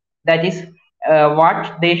hint, that is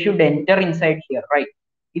what they should enter inside here, right?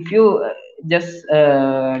 If you just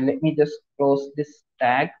let me just close this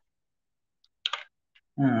tag.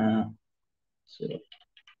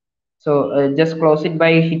 So, just close it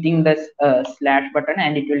by hitting this slash button,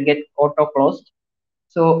 and it will get auto closed.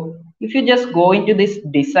 So if you just go into this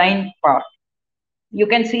design part, you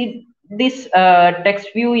can see this text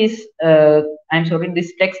view is I'm sorry,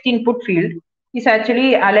 this text input field is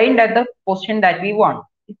actually aligned at the position that we want.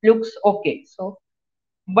 It looks okay. So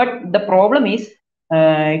but the problem is,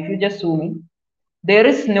 if you just zoom in, there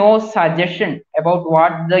is no suggestion about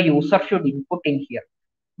what the user should input in here.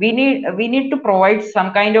 We need to provide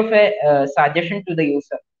some kind of a suggestion to the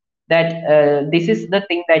user that this is the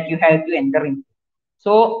thing that you have to enter in.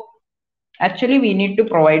 So actually we need to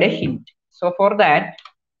provide a hint. So for that,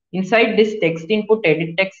 inside this text input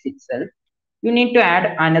edit text itself, you need to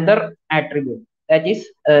add another attribute, that is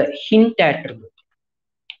a hint attribute.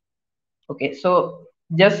 Okay, so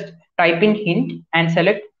just type in hint and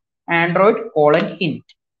select Android:hint,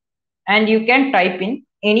 and you can type in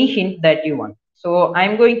any hint that you want. So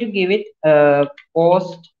I'm going to give it a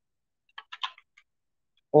cost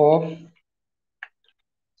of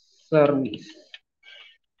service.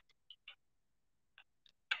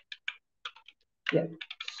 Yeah.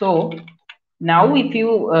 So now if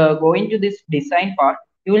you go into this design part,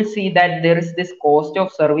 you will see that there is this cost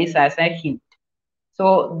of service as a hint.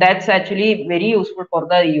 So that's actually very useful for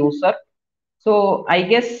the user. So I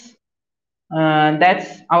guess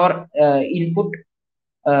that's our input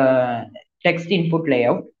text input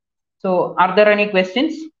layout. So are there any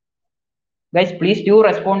questions? Guys, please do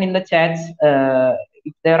respond in the chats.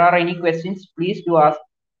 If there are any questions, please do ask.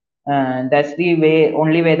 That's the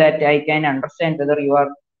only way that I can understand whether you are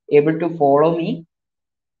able to follow me.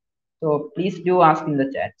 So please do ask in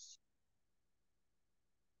the chats.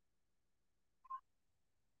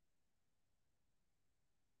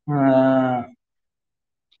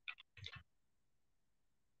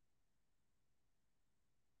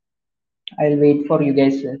 I'll wait for you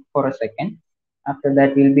guys for a second. After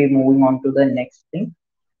that, we'll be moving on to the next thing.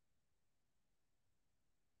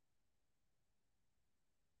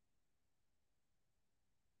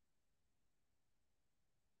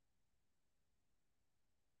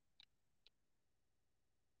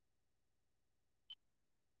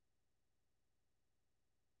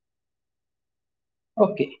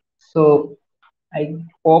 Okay, so I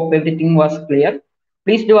hope everything was clear.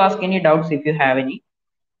 Please do ask any doubts if you have any.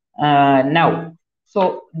 Now,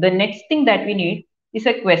 so the next thing that we need is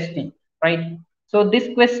a question, right? So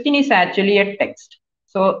this question is actually a text.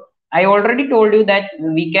 So I already told you that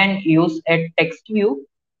we can use a text view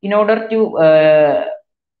in order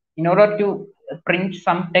to print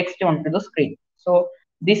some text onto the screen. So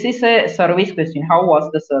this is a service question. How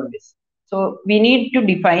was the service? So we need to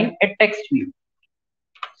define a text view.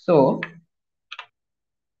 So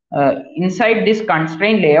inside this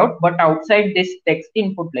constraint layout, but outside this text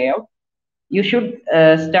input layout, you should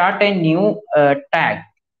start a new tag.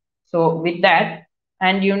 So with that,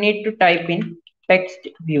 and you need to type in text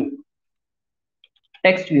view.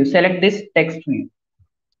 Text view. Select this text view.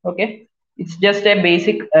 Okay, it's just a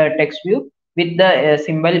basic text view with the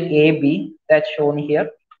symbol AB that's shown here.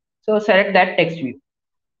 So select that text view,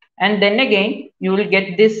 and then again you will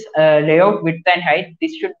get this layout width and height.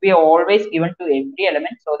 This should be always given to every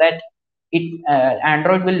element so that it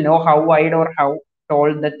Android will know how wide or how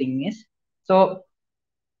tall the thing is. So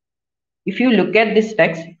if you look at this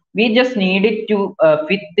text, we just need it to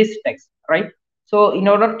fit this text, right? So in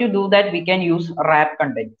order to do that, we can use wrap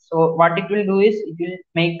content. So what it will do is it will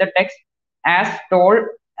make the text as tall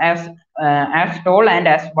as tall and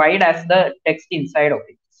as wide as the text inside of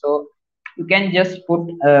it. So you can just put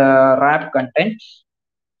wrap content,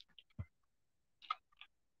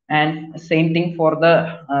 and same thing for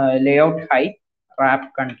the layout height,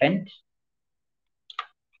 wrap content,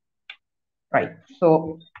 right?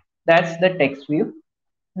 So that's the text view.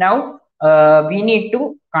 Now we need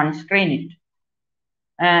to constrain it,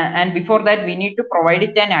 and before that we need to provide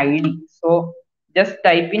it an ID. So just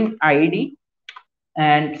type in ID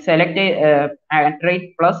and select a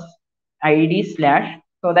iterate plus ID slash,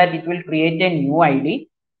 so that it will create a new ID,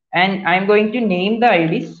 and I'm going to name the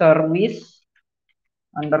ID service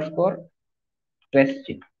underscore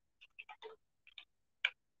question.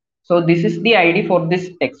 So this is the ID for this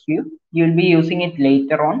text view. You will be using it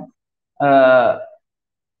later on.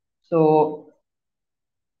 So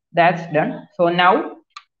that's done. So now,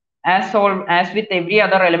 as with every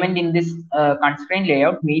other element in this constraint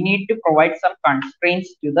layout, we need to provide some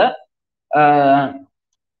constraints to the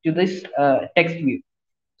this text view.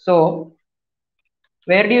 So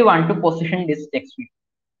where do you want to position this text view?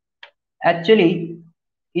 Actually,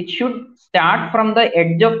 it should start from the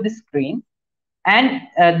edge of the screen, and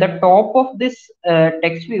the top of this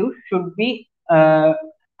text view should be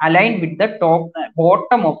aligned with the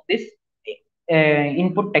bottom of this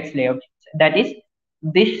input text layout. That is,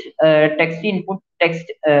 this text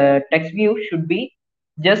view should be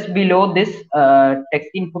just below this text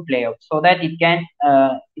input layout, so that it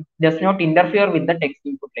does not interfere with the text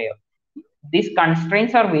input layout. These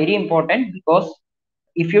constraints are very important, because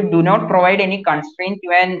if you do not provide any constraint to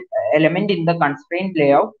an element in the constraint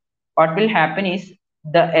layout, what will happen is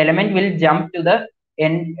the element will jump to the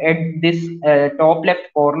end at this top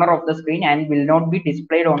left corner of the screen and will not be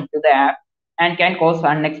displayed onto the app, and can cause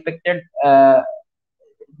unexpected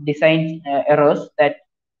design errors that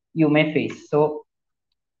you may face. So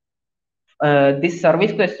this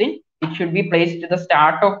service question, it should be placed to the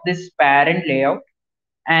start of this parent layout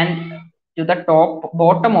and to the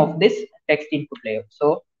bottom of this text input layout.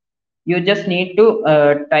 So you just need to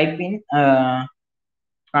type in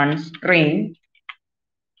constraint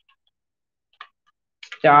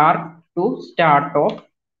start to start off,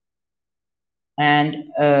 and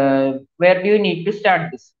where do you need to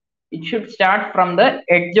start this? It should start from the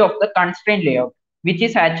edge of the constraint layout, which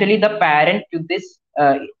is actually the parent to this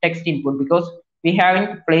text input, because we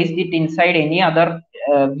haven't placed it inside any other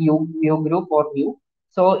view group or view.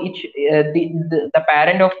 So the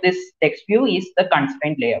parent of this text view is the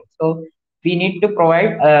constraint layout. So we need to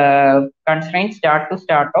provide constraint start to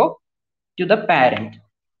start off to the parent.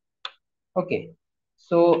 Okay,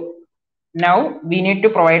 so now we need to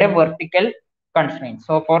provide a vertical constraint.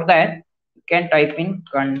 So for that, you can type in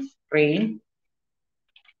constraint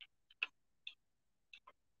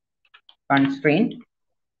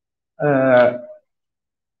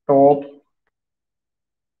top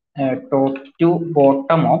to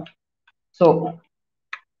bottom of. So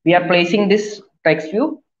we are placing this text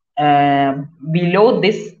view below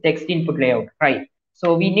this text input layout, right?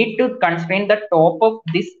 So we need to constrain the top of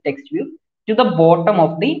this text view to the bottom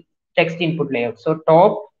of the text input layout. So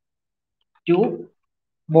top to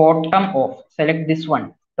bottom of, select this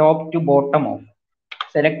one, top to bottom of,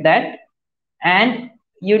 select that, and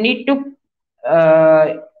you need to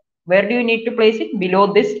where do you need to place it?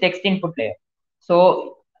 Below this text input layer.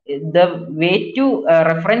 So the way to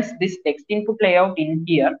reference this text input layout in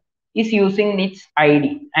here is using its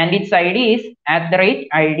ID, and its ID is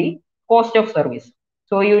 @ID cost of service.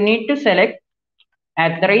 So you need to select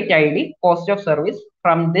 @ID cost of service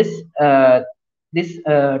from this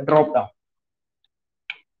drop down.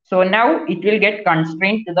 So now it will get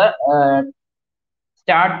constrained to the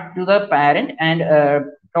start to the parent and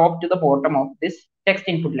top to the bottom of this text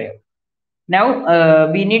input layer.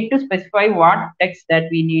 Now we need to specify what text that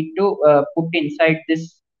we need to put inside this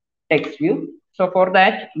text view. So for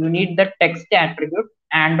that you need the text attribute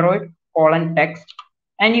Android :text,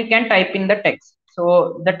 and you can type in the text.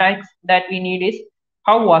 So the text that we need is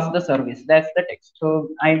how was the service. That's the text. So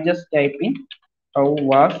I just type in how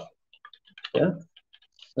was the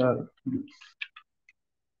service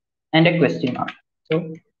and a question mark.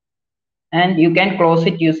 So and you can close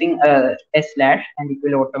it using a slash and it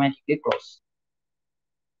will automatically close.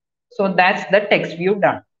 So that's the text view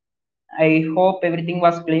done. I hope everything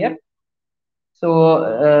was clear. So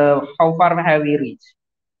how far have we reached?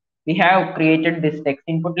 We have created this text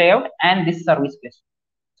input layout and this service question.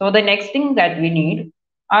 So the next thing that we need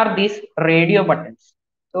are these radio buttons.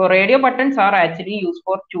 So radio buttons are actually used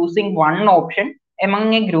for choosing one option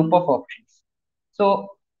among a group of options. So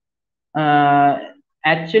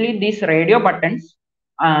actually these radio buttons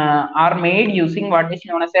are made using what is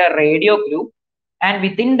known as a radio group, and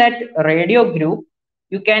within that radio group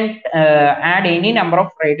you can add any number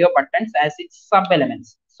of radio buttons as its sub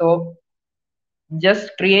elements. So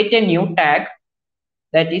just create a new tag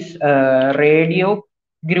that is radio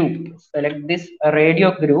group. Select this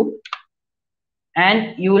radio group and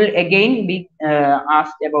you will again be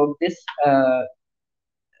asked about this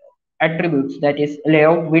attributes, that is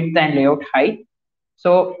layout width and layout height.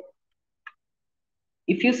 So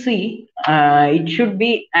if you see it should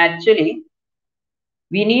be actually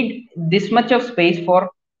we need this much of space for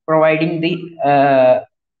providing the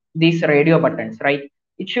these radio buttons, right?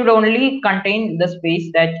 It should only contain the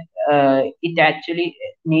space that it actually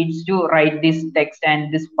needs to write this text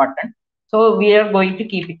and this button. So we are going to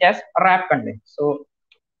keep it as wrap content. So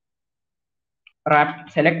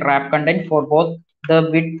select wrap content for both the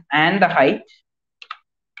width and the height.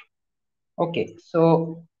 Okay,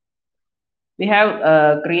 so we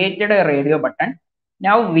have created a radio button.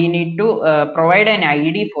 Now we need to provide an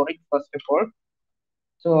ID for it first of all.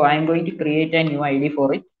 So I'm going to create a new ID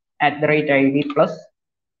for it, @ID plus,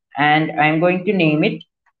 and I'm going to name it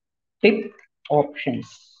tip options.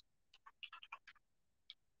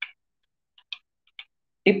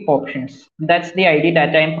 Tip options. That's the ID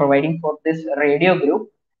that I'm providing for this radio group,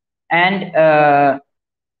 and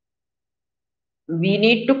we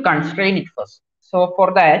need to constrain it first. So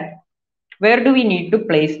for that, where do we need to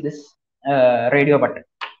place this radio button?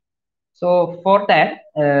 So for that,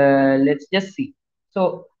 let's just see.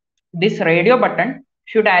 So this radio button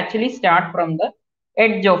should actually start from the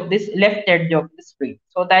edge of this left edge of the screen.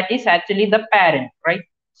 So that is actually the parent, right?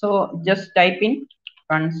 So just type in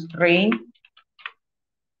constraint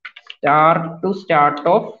start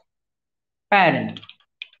of parent.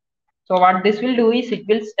 So what this will do is it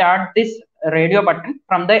will start this radio button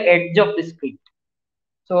from the edge of the screen.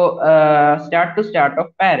 So start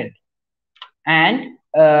of parent, and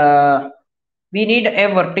we need a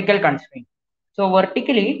vertical constraint. So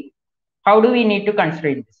vertically, how do we need to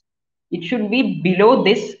constrain this? It should be below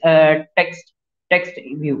this text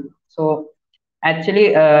view. So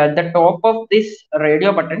actually the top of this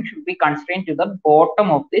radio button should be constrained to the bottom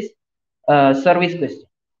of this service question.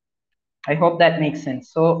 I hope that makes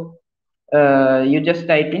sense. So you just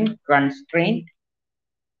type in constraint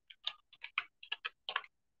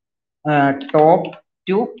top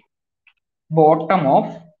to bottom of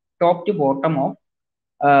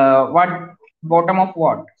what bottom of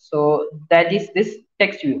what? So that is this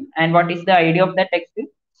text view. And what is the idea of that text view?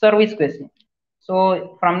 Service question.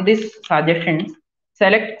 So from this suggestions,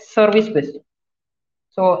 select service question.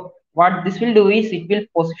 So what this will do is it will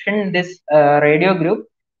position this radio group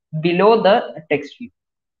below the text view,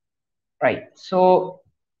 right? So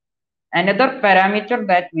another parameter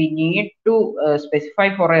that we need to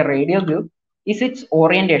specify for a radio group is its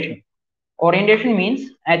orientation. Orientation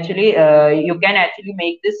means actually you can actually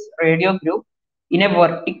make this radio group in a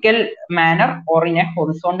vertical manner or in a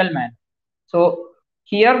horizontal manner. So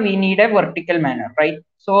here we need a vertical manner, right?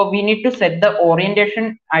 So we need to set the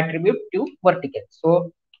orientation attribute to vertical.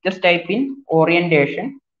 So just type in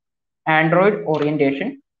orientation, Android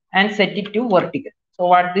orientation, and set it to vertical. So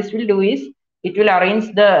what this will do is it will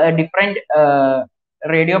arrange the different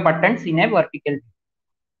radio buttons in a vertical view.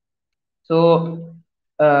 So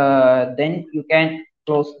then you can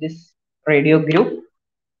close this radio group,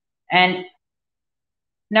 and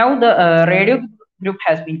now the radio group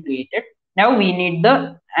has been created. Now we need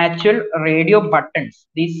the actual radio buttons,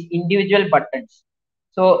 these individual buttons.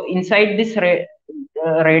 So inside this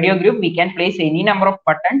radio group, we can place any number of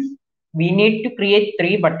buttons. We need to create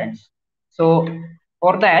 3 buttons. So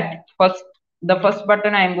for that, the first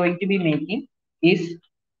button I am going to be making is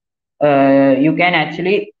you can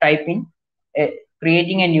actually type in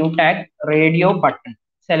creating a new tag radio button.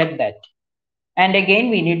 Select that. and again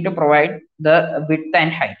we need to provide the width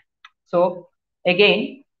and height. So again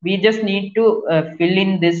we just need to fill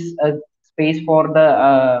in this space for the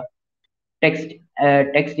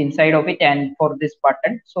text inside of it and for this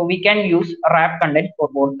button. So we can use wrap content for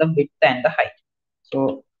both the width and the height.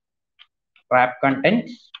 So wrap content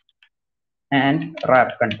and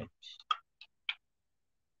wrap content.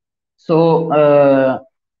 So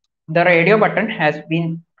the radio button has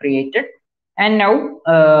been created, and now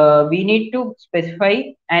we need to specify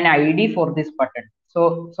an ID for this button,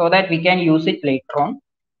 so that we can use it later on.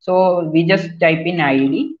 So we just type in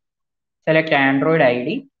ID, select Android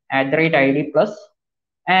ID, @ID plus,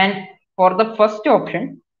 and for the first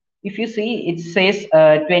option, if you see, it says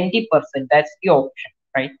 20%. That's the option,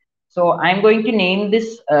 right? So I'm going to name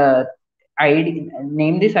this ID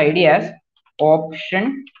as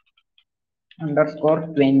option underscore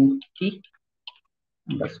 20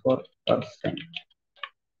 underscore percent,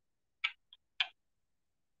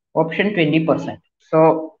 option 20%.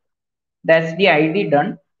 So that's the ID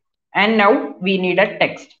done, and now we need a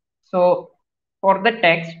text. So for the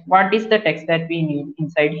text, what is the text that we need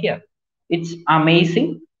inside here? It's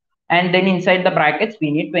amazing, and then inside the brackets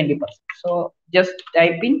we need 20%. So just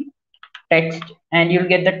type in text and you'll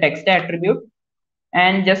get the text attribute,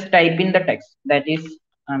 and just type in the text, that is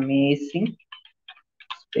amazing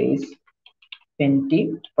space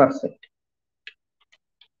 20%.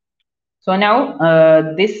 So now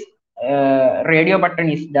this radio button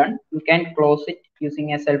is done. You can close it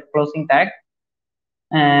using a self-closing tag.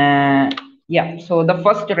 Yeah, so the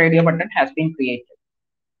first radio button has been created.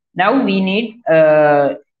 Now we need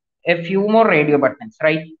a few more radio buttons,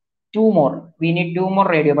 right? Two more. We need two more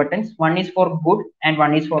radio buttons. One is for good and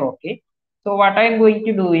one is for okay. So what I'm going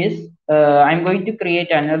to do is I'm going to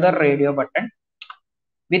create another radio button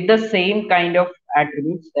with the same kind of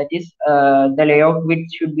attributes. That is, the layout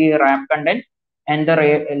width should be wrap content and the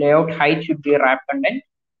layout height should be wrap content,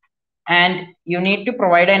 and you need to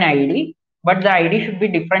provide an ID, but the ID should be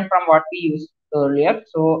different from what we used earlier.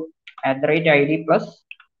 So @ID plus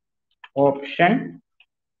option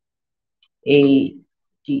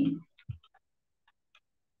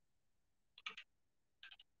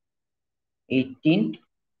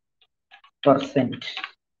 18%.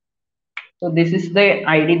 So this is the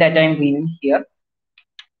ID that I'm giving here.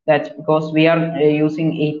 That's because we are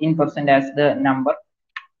using 18% as the number,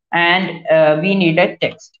 and we need a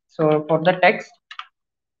text. So for the text,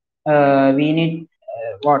 we need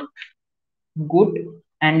what? Good,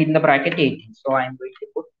 and in the bracket 18. So I'm going to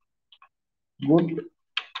put good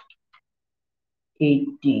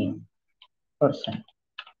 18%.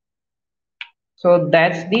 So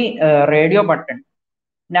that's the radio button.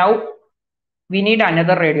 Now we need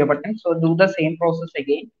another radio button. So do the same process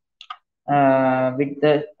again. With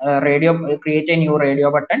the radio, create a new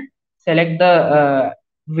radio button, select the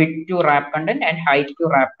width to wrap content and height to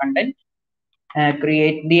wrap content,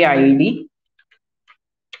 create the ID,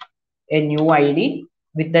 a new ID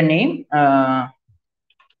with the name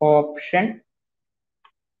option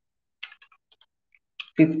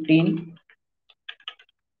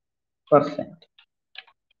 15%,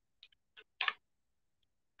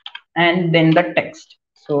 and then the text.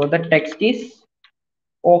 So the text is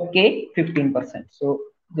okay 15%. So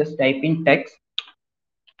just type in text,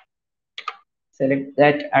 select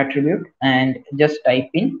that attribute and just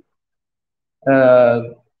type in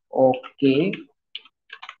okay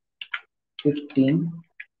 15%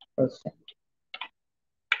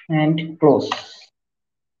 and close.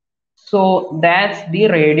 So that's the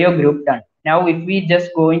radio group done. Now if we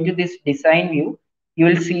just go into this design view, you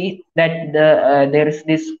will see that there is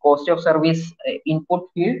this cost of service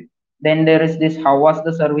input field, then there is this how was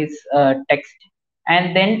the service text,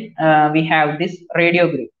 and then we have this radio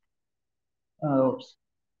group. I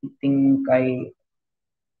think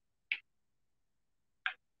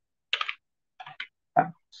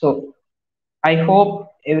so I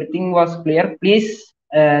hope everything was clear. Please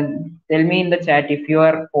tell me in the chat if you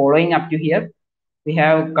are following up to here. We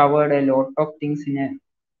have covered a lot of things in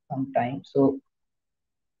some time. So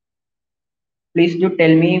please do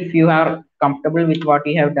tell me if you are comfortable with what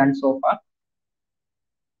we have done so far.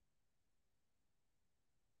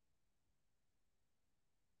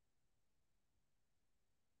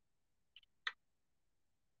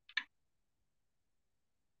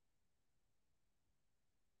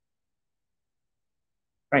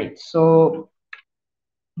 Right. So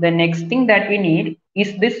the next thing that we need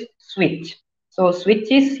is this switch. So switch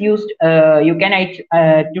is used, you can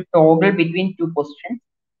to toggle between two positions.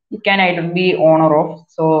 It can either be on or off.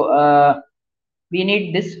 So we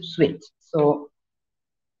need this switch. So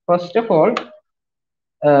first of all,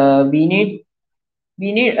 we need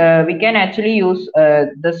we can actually use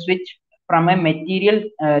the switch from a material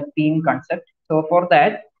theme concept. So for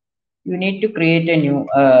that, you need to create a new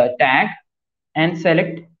tag and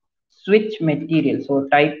select switch material. So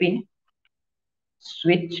type in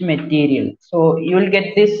switch material. So you will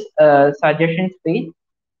get this suggestions page,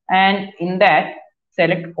 and in that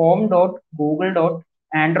select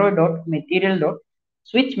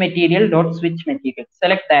home.google.android.material.switch material.switch material.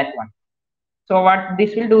 Select that one. So what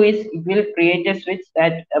this will do is it will create a switch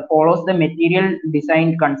that follows the material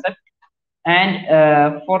design concept, and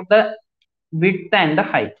for the width and the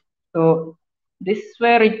height. So this is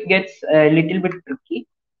where it gets a little bit tricky.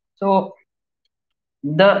 So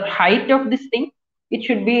the height of this thing, it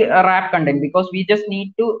should be a wrap content, because we just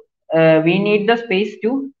need to we need the space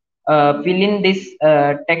to fill in this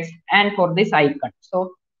text and for this icon.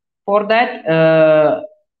 So for that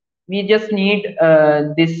we just need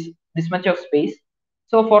this much of space.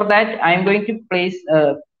 So for that I am going to place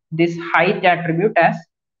this height attribute as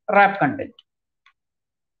wrap content.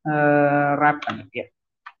 Wrap content, yeah.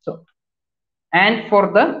 So and for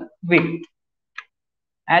the width,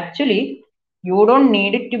 actually you don't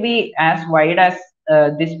need it to be as wide as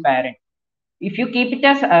this parent. If you keep it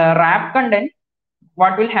as wrap content,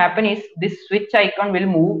 what will happen is this switch icon will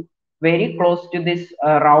move very close to this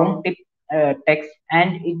round tip text,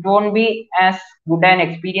 and it won't be as good an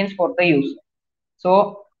experience for the user.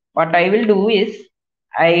 So what I will do is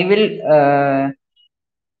I will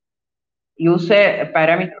use a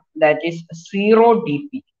parameter that is 0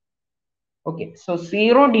 dp. Okay, so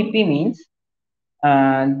 0 dp means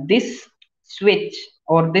this switch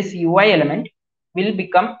or this UI element will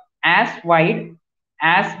become as wide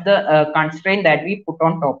as the constraint that we put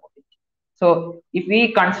on top of it. So if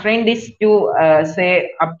we constrain this to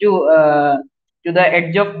say up to the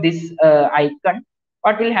edge of this icon,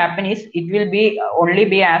 what will happen is it will be only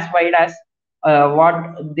be as wide as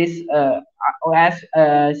what this as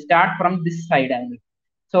start from this side angle.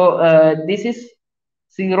 So this is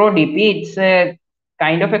 0 dp. It's a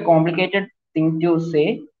kind of a complicated thing to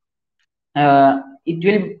say. It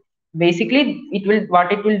will basically, it will,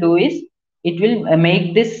 what it will do is it will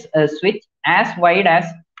make this switch as wide as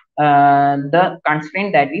the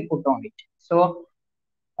constraint that we put on it. So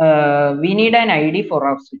we need an id for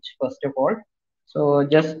our switch first of all. So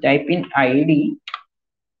just type in id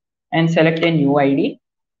and select a new id,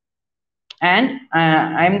 and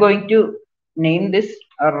I'm going to name this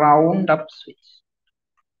a round up switch,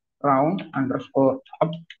 round underscore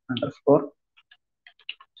up underscore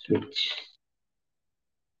switch.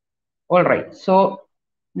 All right, so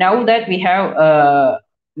now that we have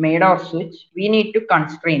made our switch, we need to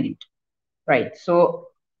constrain it, right? So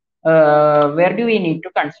where do we need to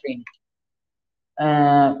constrain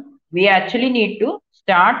it? We actually need to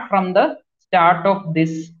start from the start of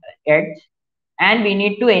this edge, and we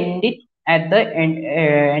need to end it at the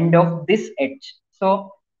end of this edge.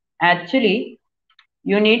 So actually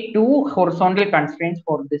you need two horizontal constraints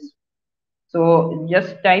for this. So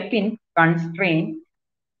just type in constraint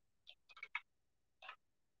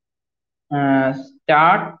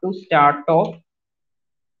start to start of,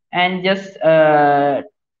 and just type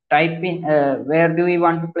in where do we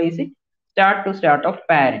want to place it, start to start of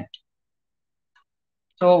parent.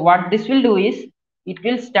 So what this will do is it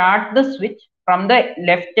will start the switch from the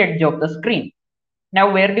left edge of the screen.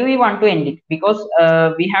 Now where do we want to end it? Because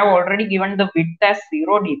we have already given the width as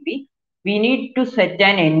 0 dp, we need to set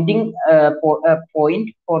an ending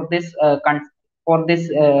point for this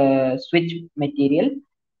switch material.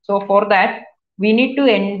 So for that we need to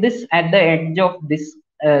end this at the edge of this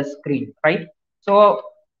screen, right? So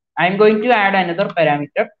I'm going to add another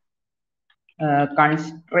parameter,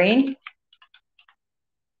 constraint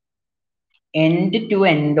end to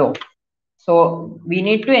end of. So we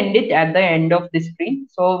need to end it at the end of the screen,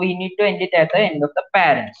 so we need to end it at the end of the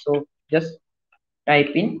parent. So just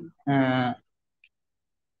type in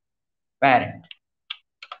parent.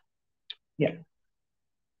 Yeah,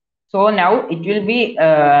 so now it will be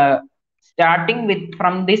starting with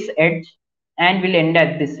from this edge and will end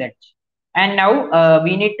at this edge. And now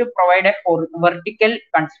we need to provide a vertical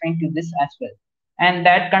constraint to this as well, and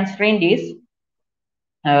that constraint is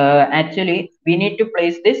actually we need to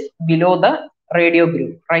place this below the radio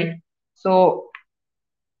group, right? So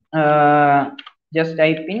just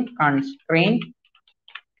type in constraint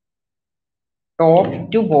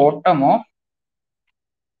top to bottom of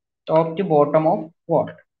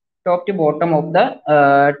what? Top to bottom of the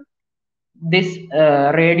this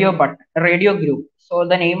radio group. So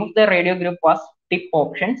the name of the radio group was tip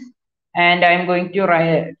options, and I'm going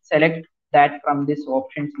to select that from this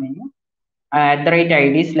options menu at the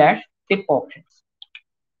id / tip options.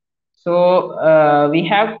 So we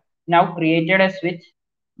have now created a switch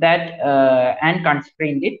that and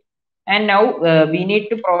constrained it, and now we need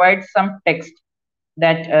to provide some text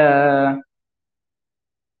that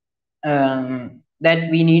that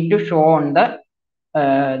we need to show on the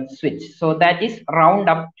switch. So that is round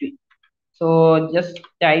up to. So just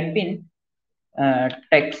type in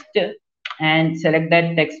text and select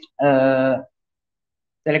that text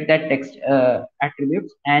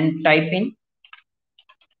attributes and type in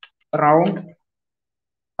round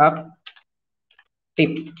up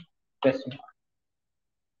tip question.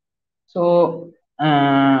 So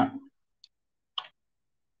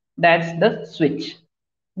that's the switch.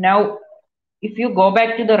 Now, if you go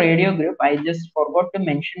back to the radio group, I just forgot to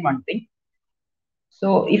mention one thing.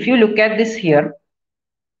 So if you look at this here,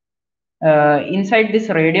 inside this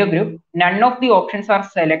radio group, none of the options are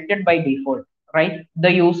selected by default, right?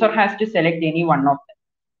 The user has to select any one of them.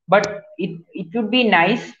 But it would be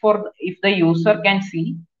nice for if the user can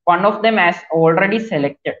see one of them as already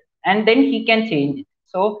selected, and then he can change it.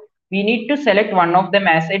 So we need to select one of them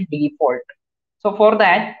as a default. So for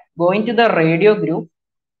that, go into the radio group,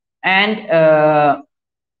 and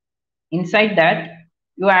inside that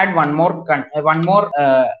you add one more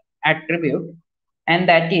attribute, and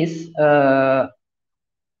that is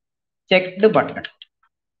checked button.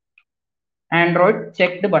 Android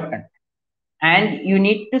checked button, and you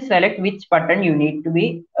need to select which button you need to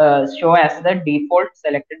be show as the default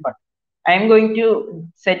selected button. I am going to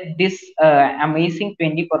set this amazing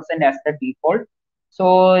 20% as the default.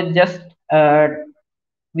 So just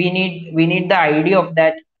we need the ID of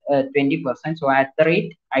that 20%. So at the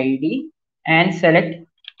rate ID and select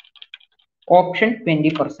option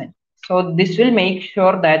 20%. So this will make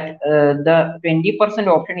sure that the 20%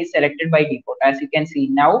 option is selected by default. As you can see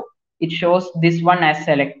now, it shows this one as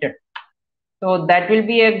selected. So that will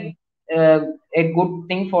be a good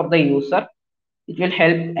thing for the user. It will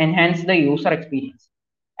help enhance the user experience.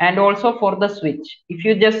 And also for the switch, if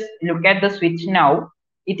you just look at the switch now,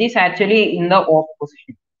 it is actually in the off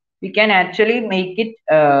position. We can actually make it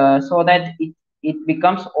so that it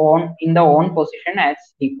becomes on in the on position as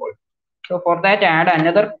default. So for that, add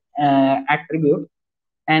another attribute,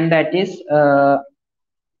 and that is I'm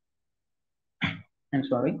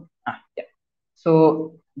sorry. Yeah.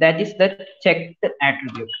 So that is the checked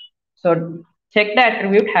attribute. So checked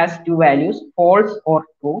attribute has two values, false or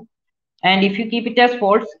true. And if you keep it as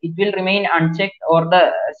false, it will remain unchecked, or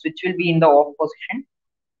the switch will be in the off position.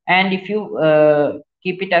 And if you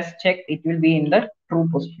keep it as checked, it will be in the true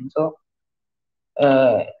position. So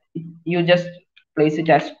you just place it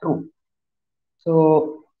as true.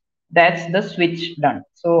 So that's the switch done.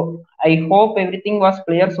 So I hope everything was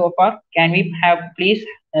clear so far. Can we have please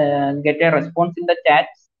get a response in the chat?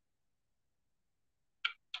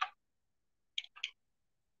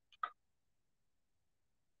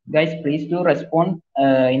 Guys, please do respond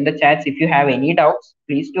in the chats. If you have any doubts,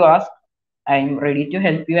 please do ask. I'm ready to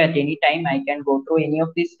help you at any time. I can go through any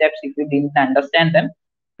of these steps. If you didn't understand them,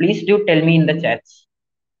 please do tell me in the chats.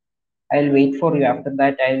 I'll wait for you. After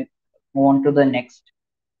that, I'll move on to the next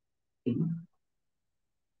thing.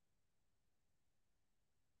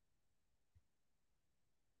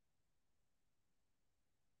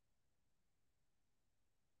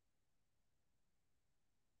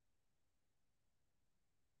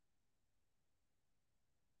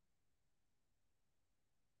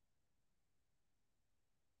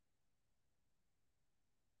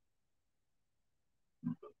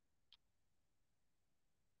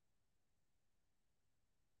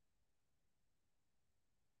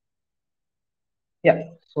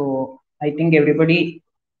 Yeah, so I think everybody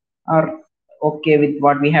are okay with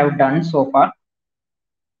what we have done so far.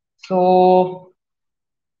 So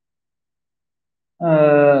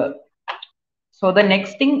so the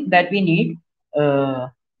next thing that we need, yeah,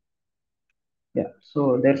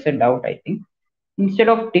 so there's a doubt, I think. Instead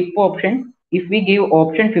of tip option, if we give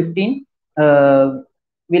option 15, will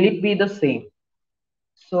it be the same?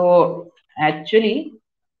 So actually,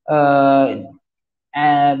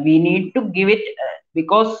 we need to give it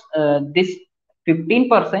because this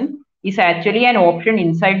 15% is actually an option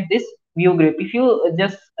inside this view group. If you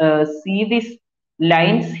just see these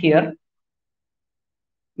lines here,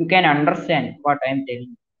 you can understand what I'm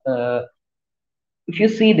telling. If you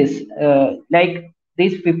see this, like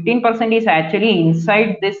this 15% is actually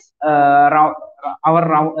inside this our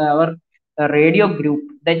radio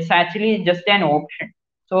group. That's actually just an option.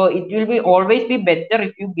 So it will be always be better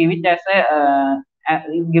if you give it as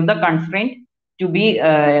give the constraint to be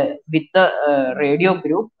with the radio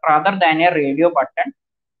group rather than a radio button.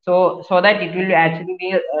 So that it will actually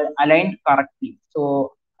be aligned correctly.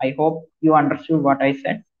 So I hope you understood what I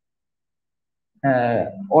said.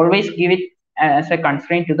 always give it as a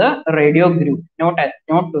constraint to the radio group, not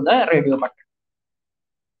to the radio button.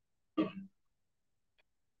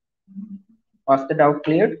 Was the doubt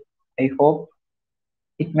cleared? I hope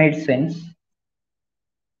it made sense.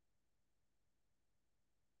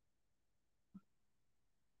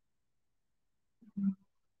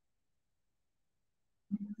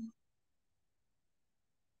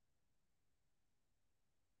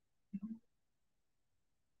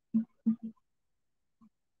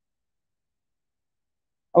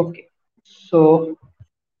 Okay, so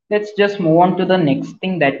let's just move on to the next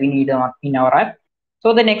thing that we need in our app.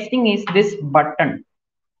 So the next thing is this button,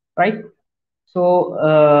 right?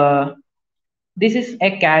 So this is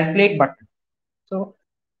a calculate button. So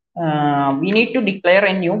we need to declare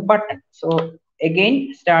a new button. So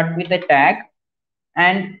again, start with the tag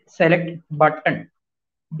and select button,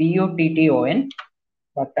 button,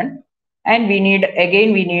 button, and we need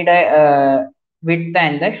a width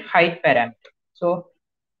and the height parameter. So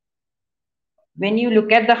when you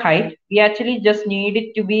look at the height, we actually just need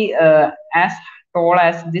it to be as tall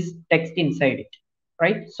as this text inside it,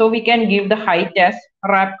 right? So we can give the height as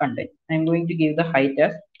wrap content. I'm going to give the height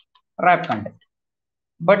as wrap content.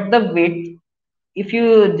 But the width, if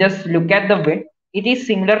you just look at the width, it is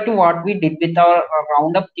similar to what we did with our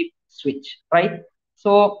roundup tip switch, right?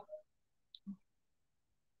 So,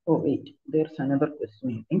 oh wait, there's another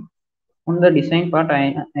question, I think. On the design part,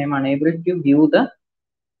 I am unable to view the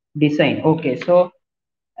design. Okay, so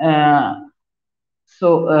uh,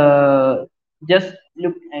 just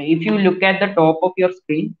look, if you look at the top of your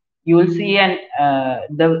screen, you will see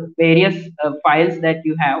the various files that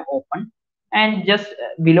you have opened, and just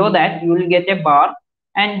below that you will get a bar,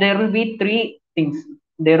 and there will be three things.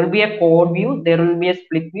 There will be a code view, there will be a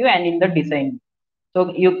split view, and in the design.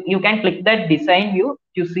 So you can click that design view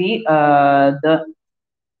to see the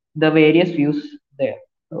various views there.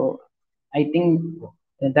 So I think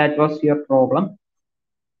that was your problem.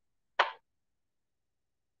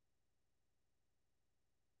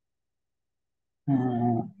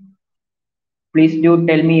 Please do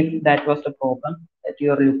tell me if that was the problem that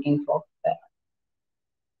you are looking for.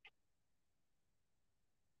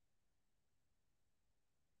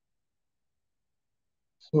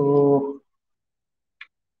 So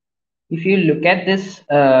if you look at this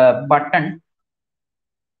button,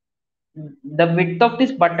 the width of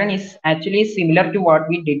this button is actually similar to what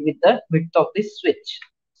we did with the width of this switch.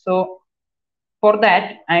 So for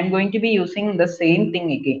that, I'm going to be using the same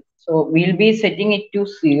thing again. So we'll be setting it to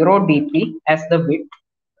 0 dp as the width,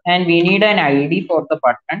 and we need an ID for the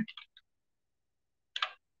button.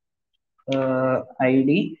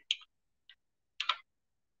 ID,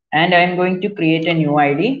 and I'm going to create a new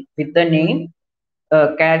ID with the name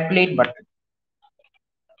calculate button.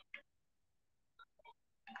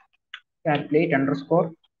 Calculate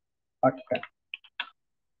underscore button.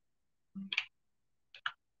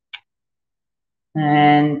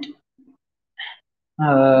 And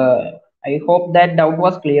I hope that doubt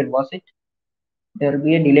was clear. Was it? There will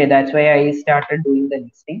be a delay. That's why I started doing the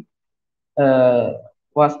next thing.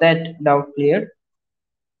 Was that doubt clear?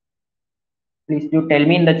 Please do tell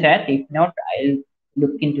me in the chat. If not, I'll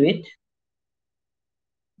look into it.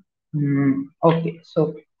 Okay,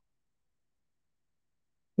 so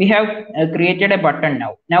we have created a button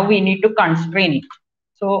now. Now we need to constrain it.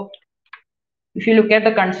 So if you look at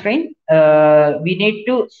the constraint, we need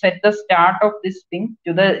to set the start of this thing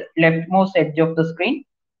to the leftmost edge of the screen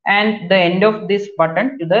and the end of this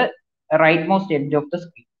button to the rightmost edge of the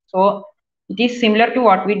screen. So it is similar to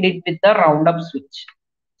what we did with the roundup switch.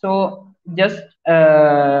 So just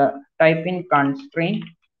type in constraint.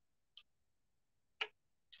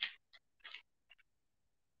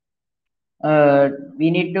 We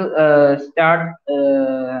need to start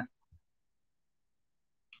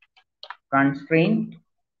constraint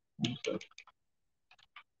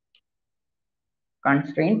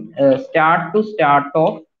start to start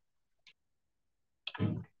off.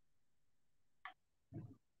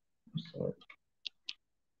 So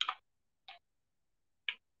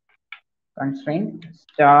constraint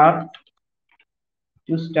start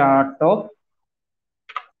to start off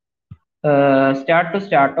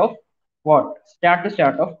what? Start to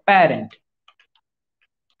start off parent,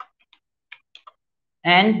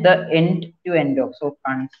 and the end to end of. So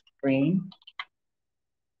constraint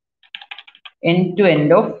end to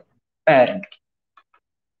end of parent.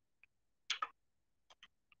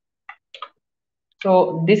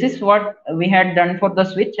 So this is what we had done for the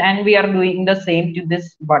switch, and we are doing the same to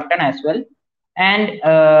this button as well. And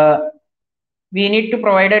we need to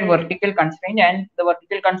provide a vertical constraint, and the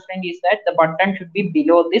vertical constraint is that the button should be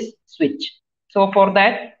below this switch. So for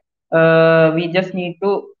that, we just need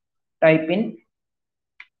to type in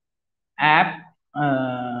app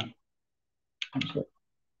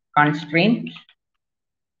constraint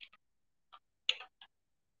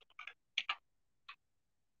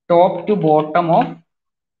top to bottom of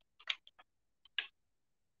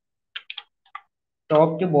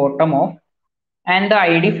and the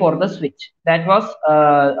ID for the switch, that was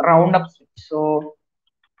round up switch. So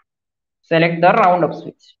select the round up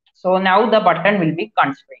switch. So now the button will be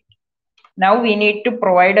constrained. Now we need to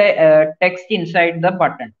provide a text inside the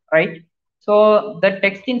button, right? So the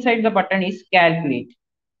text inside the button is calculate.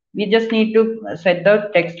 We just need to set the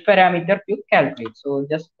text parameter to calculate. So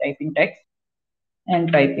just type in text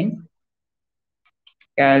and type in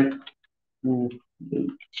calculate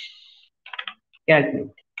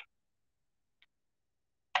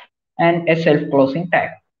and a self closing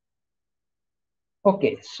tag.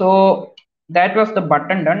 Okay, so that was the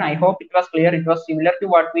button done. I hope it was clear. It was similar to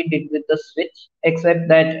what we did with the switch, except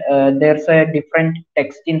that there's a different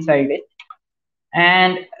text inside it.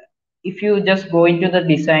 And if you just go into the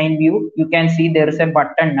design view, you can see there is a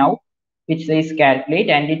button now which says calculate,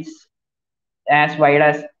 and it's as wide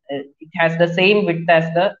as it has the same width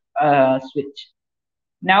as the switch.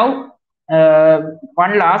 Now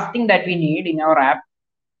one last thing that we need in our app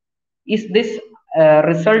is this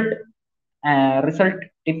result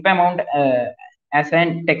tip amount as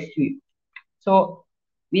an text view. So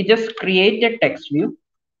we just create a text view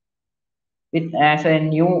with as a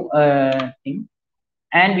new thing,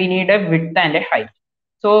 and we need a width and a height.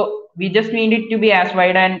 So we just need it to be as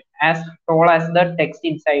wide and as tall as the text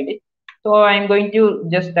inside it. So I'm going to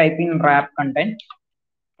just type in wrap content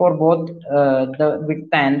for both the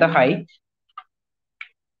width and the height.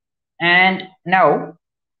 And now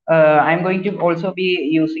I'm going to also be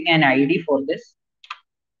using an ID for this.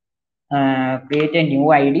 Create a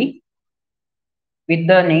new ID with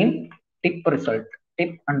the name tip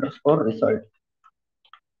underscore result.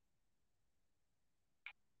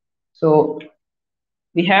 So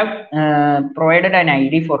we have provided an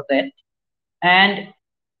ID for that, and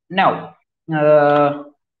now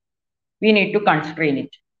we need to constrain it.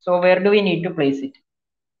 So where do we need to place it?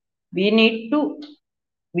 We need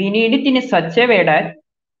it in such a way that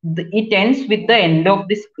it ends with the end of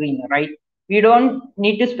the screen, right? We don't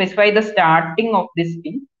need to specify the starting of this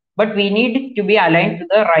thing, but we need it to be aligned to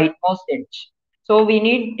the rightmost edge. So we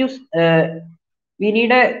need to we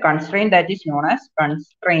need a constraint that is known as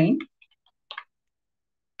constraint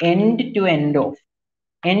end to end of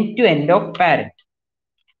parent.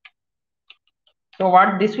 So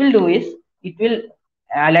what this will do is it will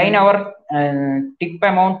align our tip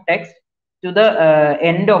amount text to the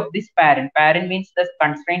end of this parent. Parent means the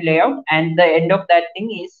constraint layout, and the end of that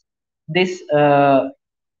thing is this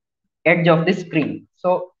edge of the screen.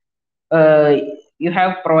 So you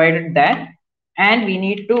have provided that, and we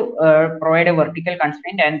need to provide a vertical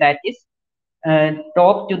constraint, and that is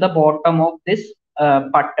top to the bottom of this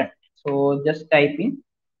button. So just type in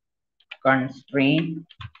constraint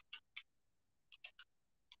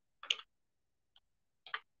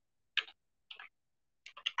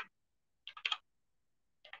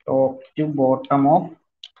top to bottom of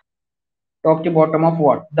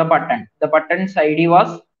what? The button. The button's ID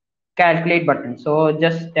was calculate button. So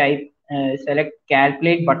just type select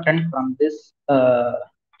calculate button from this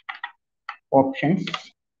options.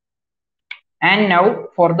 And now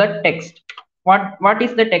for the text, what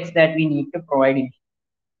is the text that we need to provide in?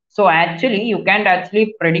 So actually you can't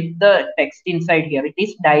actually predict the text inside here. It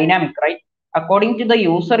is dynamic, right? According to the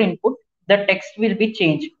user input, the text will be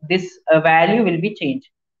changed. This value will be changed.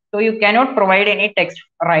 So you cannot provide any text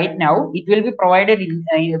right now. It will be provided in,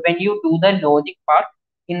 when you do the logic part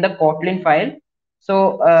in the Kotlin file.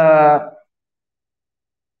 So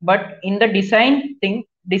but in the design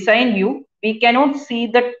view, we cannot see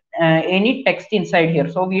that any text inside here.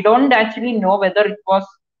 So we don't actually know whether it was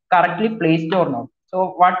correctly placed or not.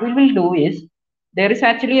 So what we will do is, there is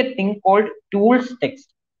actually a thing called tools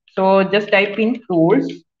text. So just type in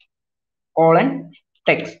tools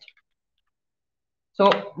text. So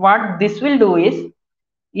what this will do is,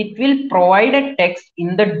 it will provide a text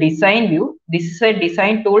in the design view. This is a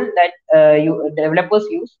design tool that you developers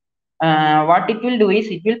use. What it will do is,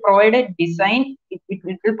 it will provide a design, it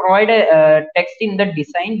will provide a text in the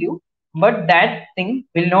design view, but that thing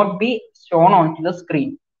will not be shown onto the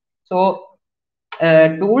screen. So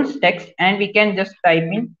tools text, and we can just type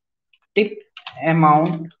in tip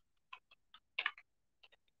amount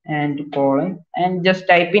and colon, and just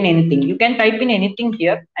type in anything. You can type in anything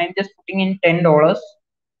here. I'm just putting in $10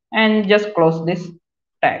 and just close this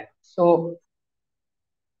tag. So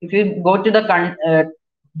if you go to the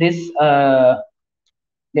this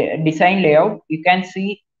design layout, you can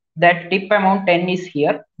see that tip amount 10 is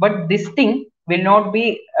here, but this thing will not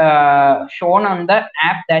be shown on the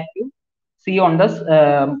app that you see on this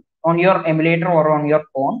on your emulator or on your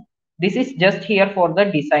phone. This is just here for the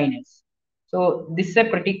designers. So this is a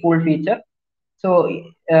pretty cool feature. So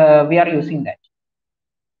we are using that.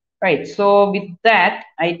 Right. So with that,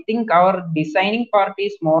 I think our designing part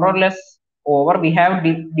is more or less over. We have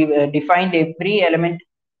defined every element,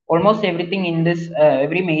 almost everything in this,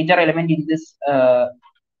 every major element in this,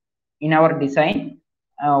 in our design.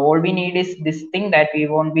 All we need is this thing that we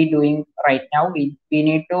won't be doing right now. We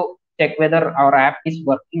need to check whether our app is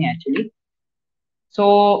working actually.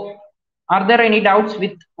 So are there any doubts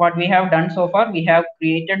with what we have done so far? We have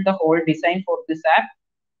created the whole design for this app.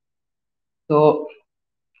 So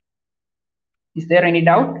is there any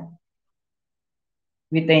doubt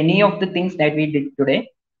with any of the things that we did today?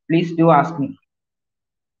 Please do ask me.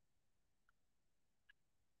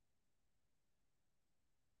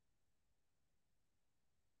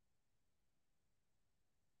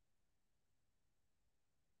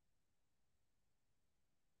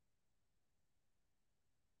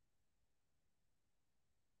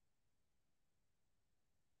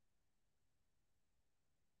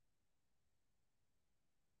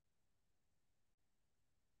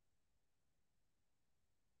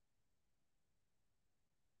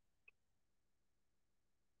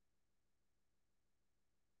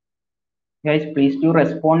 Guys, please do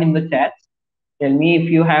respond in the chat. Tell me if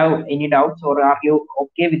you have any doubts or are you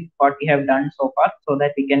okay with what we have done so far so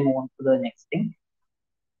that we can move on to the next thing.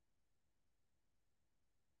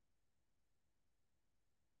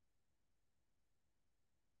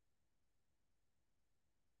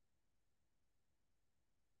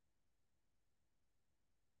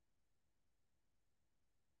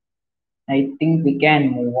 I think we can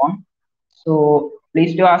move on. So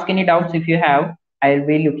please do ask any doubts if you have. I'll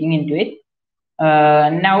be looking into it.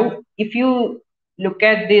 Now, if you look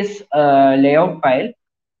at this layout file,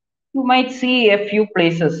 you might see a few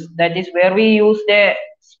places. That is where we used a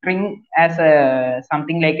string as a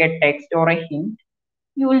something like a text or a hint.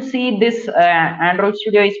 You will see this Android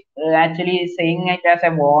Studio is actually saying it as a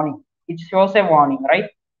warning. It shows a warning, right?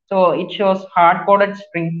 So it shows hard-coded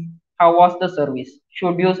string. How was the service?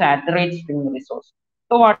 Should use @ string resource.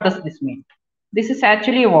 So what does this mean? This is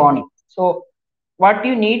actually a warning. So what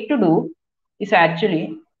you need to do is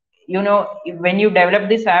actually, when you develop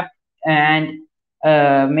this app and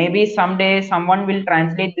maybe someday someone will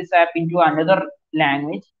translate this app into another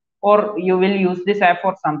language, or you will use this app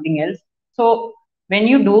for something else. So when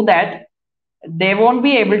you do that, they won't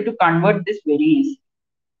be able to convert this very easy.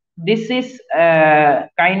 This is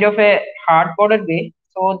kind of a hard-coded way,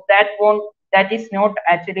 so that is not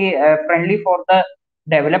actually friendly for the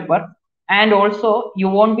developer, and also you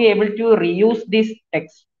won't be able to reuse this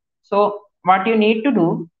text. So what you need to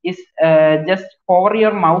do is just hover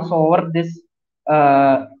your mouse over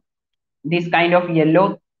uh, this kind of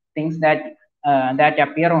yellow things that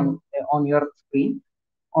appear on your screen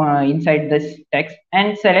inside this text,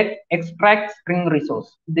 and select extract string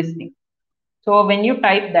resource, this thing. So when you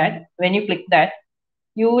type that, when you click that,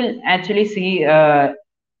 you will actually see an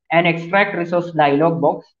extract resource dialog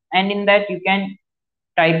box, and in that you can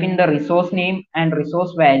type in the resource name and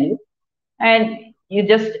resource value, and you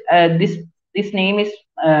just this name is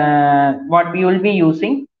what we will be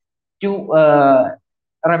using to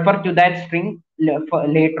refer to that string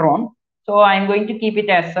later on. So I'm going to keep it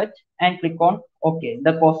as such and click on OK,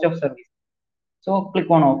 the cost of service. So click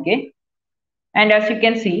on OK. And as you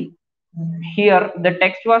can see here, the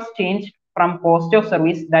text was changed from cost of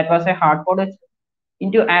service, that was a hard-coded,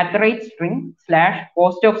 into @ string /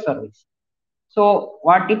 cost of service. So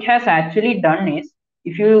what it has actually done is,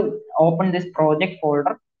 if you open this project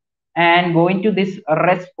folder and go into this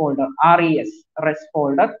res folder, res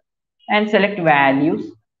folder, and select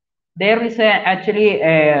values, there is actually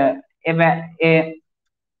a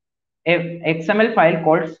XML file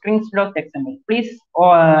called strings.xml. Please,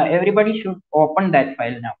 everybody should open that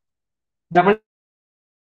file now. Double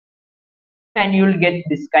and you will get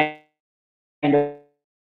this kind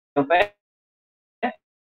of a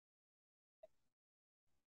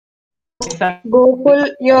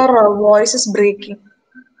Gokul, your voice is breaking.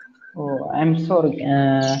 Oh, I'm sorry.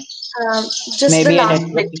 Just maybe the a last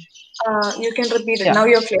network bit. You can repeat it. Yeah. Now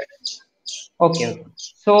you're clear. Okay.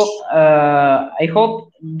 So I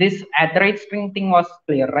hope this @ string thing was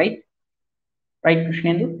clear, right? Right,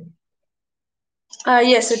 Krishnendu?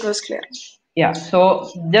 Yes, it was clear. Yeah. So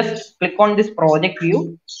just click on this project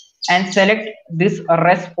view and select this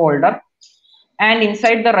res folder. And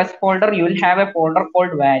inside the res folder, you will have a folder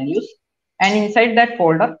called values. And inside that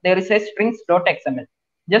folder, there is a strings.xml.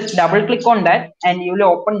 just double click on that and you will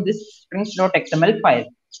open this strings.xml file.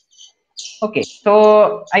 Okay,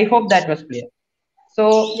 so I hope that was clear.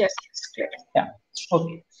 So Yes, it's clear. yeah,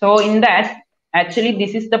 okay. So in that, actually,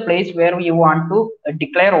 this is the place where you want to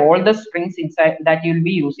declare all the strings inside that you'll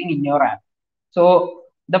be using in your app. So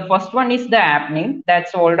the first one is the app name.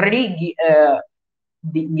 That's already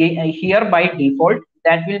here by default.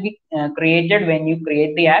 That will be created when you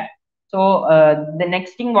create the app. So the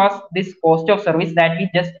next thing was this cost of service that we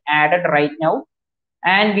just added right now,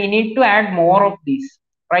 and we need to add more of these,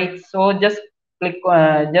 right? So just click,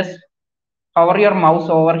 just hover your mouse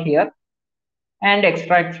over here and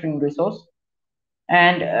extract string resource,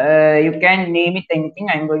 and you can name it anything.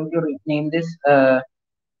 I'm going to name this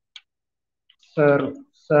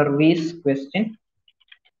service question.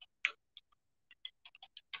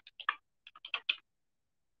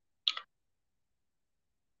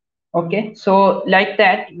 Okay, so like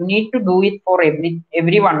that you need to do it for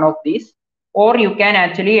every one of these, or you can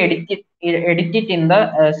actually edit it in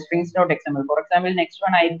the strings.xml. For example, next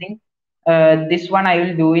one, I think this one I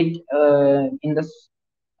will do it in the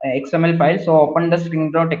XML file. So open the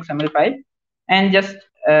string.xml file and just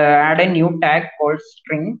add a new tag called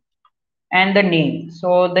string and the name.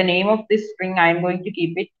 So the name of this string, I'm going to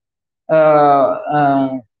keep it uh,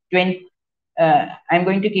 uh, 20. I'm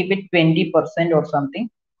going to keep it 20% or something.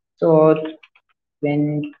 So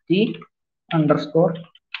 20 underscore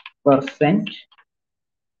percent,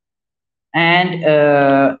 and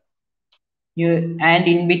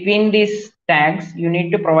in between these tags you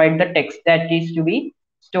need to provide the text that is to be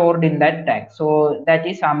stored in that tag. So that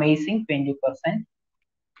is amazing 20%,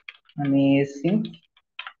 amazing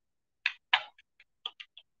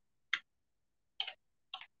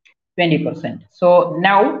 20%. So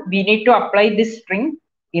now we need to apply this string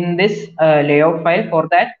in this layout file. For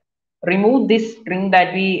that, remove this string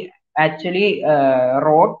that we actually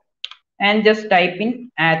wrote and just type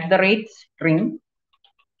in @string,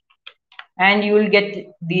 and you will get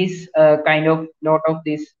these kind of lot of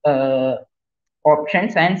these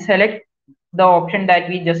options, and select the option that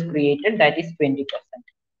we just created, that is 20%.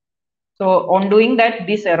 So on doing that,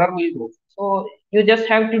 this error will go. So you just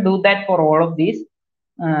have to do that for all of these.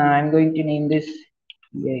 I'm going to name this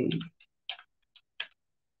 18%.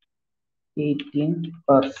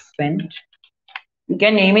 You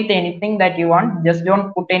can name it anything that you want, just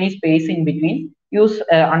don't put any space in between. Use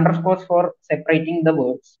underscores for separating the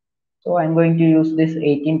words. So I'm going to use this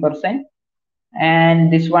 18%,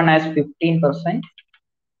 and this one as 15%.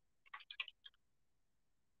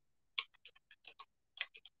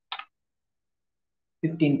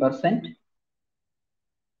 15%,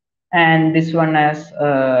 and this one as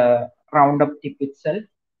round up tip itself.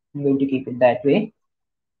 I'm going to keep it that way,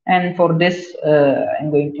 and for this I'm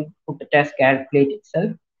going to put it as calculate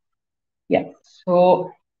itself. Yeah,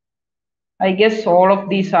 so I guess all of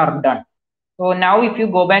these are done. So now if you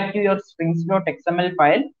go back to your strings.xml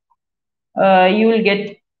file, you will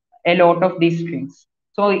get a lot of these strings.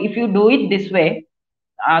 So if you do it this way,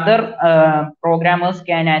 other programmers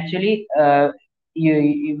can actually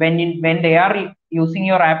when they are using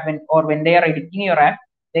your app, or when they are editing your app,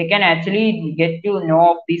 they can actually get to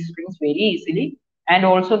know of these strings very easily, and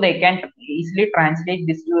also they can easily translate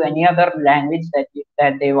this to any other language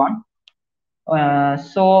that they want.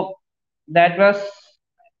 So that was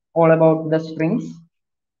all about the strings.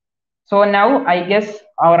 So now I guess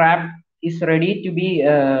our app is ready to be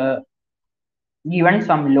given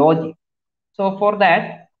some logic. So for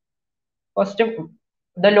that, first of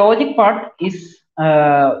the logic part is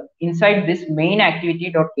inside this main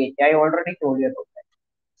activity.kt. I already told you about that.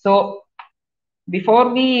 So before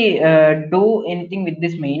we do anything with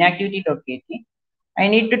this main activity.kt, I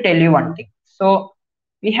need to tell you one thing. So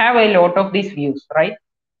we have a lot of these views, right?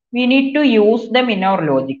 We need to use them in our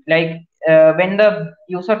logic. Like when the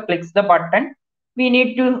user clicks the button, we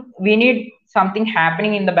need something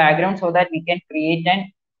happening in the background so that we can create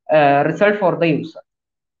an result for the user.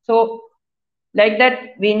 So like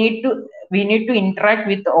that, we need to interact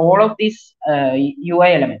with all of these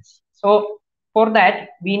UI elements. So for that,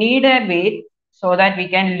 we need a way so that we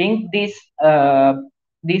can link these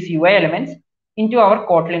UI elements into our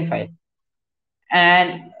Kotlin file.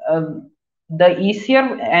 And the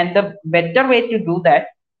easier and the better way to do that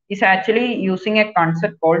is actually using a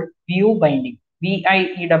concept called view binding,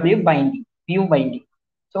 VIEW binding, view binding.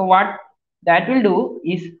 So what that will do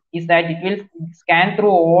is that it will scan through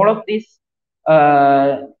all of these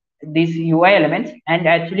UI elements and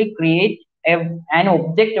actually create an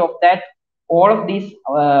object of that all of these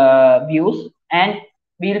views, and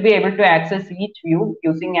we'll be able to access each view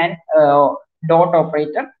using an dot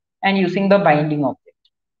operator and using the binding object.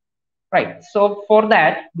 Right. So for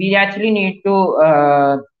that, we actually need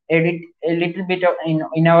to edit a little bit of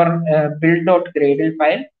in our build.gradle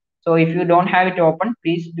file. So if you don't have it open,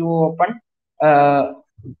 please do open. Uh,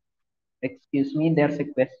 excuse me, there's a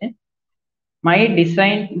question. My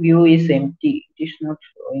design view is empty. It is not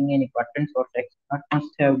showing any buttons or text. That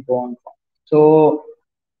must have gone wrong. So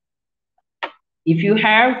if you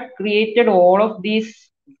have created all of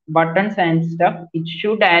these buttons and stuff, it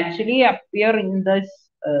should actually appear in this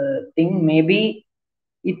thing. Maybe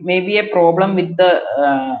it may be a problem with the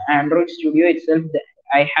Android Studio itself.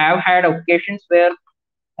 I have had occasions where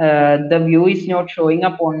the view is not showing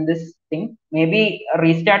up on this thing. Maybe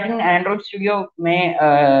restarting Android Studio may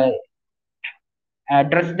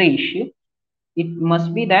address the issue. It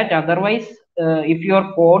must be that. Otherwise, if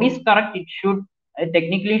your code is correct, it should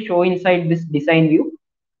technically show inside this design view.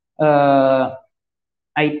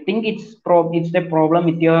 I think it's the problem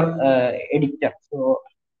with your editor. So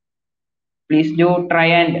please do try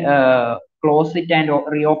and close it and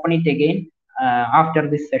reopen it again after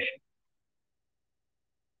this session.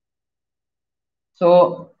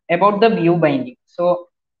 So about the view binding. So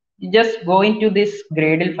you just go into this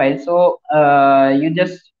Gradle file. So you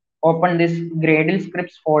just open this Gradle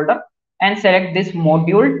scripts folder and select this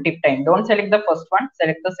module tip time. Don't select the first one,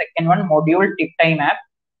 select the second one, module tip time app.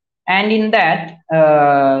 And in that,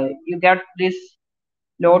 you get this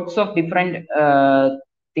lots of different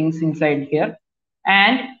things inside here.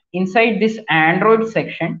 And inside this Android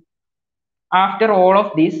section, after all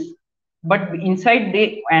of this, but inside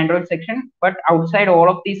the Android section, but outside all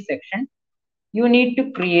of these sections, you need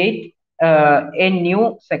to create a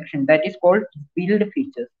new section that is called build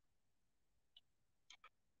features.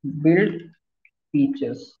 Build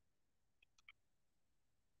features.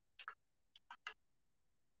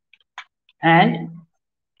 And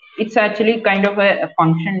it's actually kind of a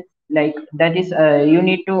function like that is you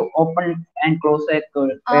need to open and close a pair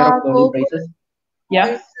of curly Gokul, braces. Yeah.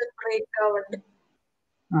 voice break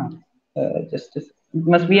out. Just it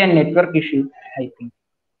must be a network issue, I think.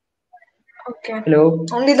 Okay. Hello.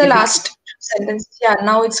 Only the Is it last sentence. Yeah,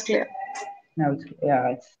 now it's clear. now?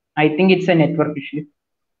 Yeah. I think it's a network issue.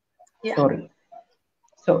 Yeah, Sorry.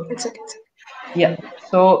 So it's okay. yeah.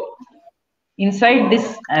 So inside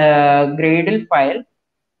this Gradle file,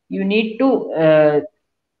 you need to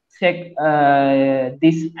check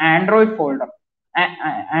this Android folder,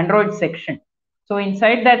 Android section. So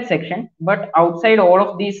inside that section, but outside all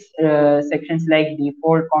of these sections like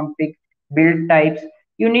default config, build types,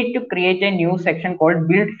 you need to create a new section called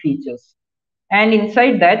build features. And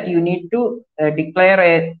inside that, you need to declare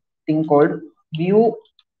a thing called view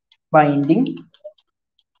binding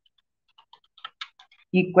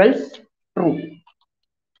equals true.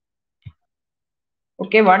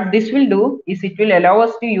 Okay, what this will do is it will allow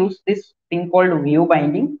us to use this thing called view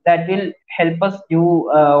binding that will help us do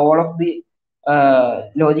all of the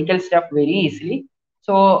logical stuff very easily.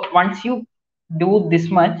 So once you do this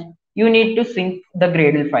much, you need to sync the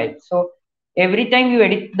Gradle file. So every time you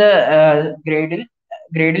edit the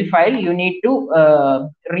Gradle file, you need to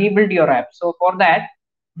rebuild your app. So for that,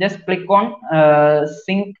 just click on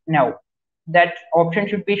sync now. That option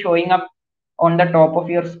should be showing up on the top of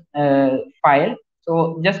your file.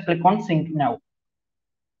 So just click on sync now.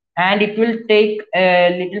 And it will take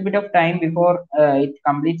a little bit of time before it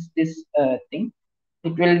completes this thing.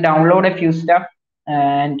 It will download a few stuff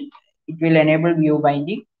and it will enable view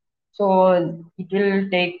binding. So it will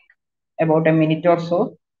take about a minute or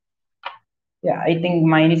so. Yeah, I think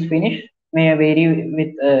mine is finished. May vary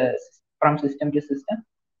with from system to system.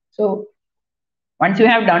 So once you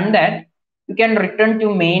have done that, you can return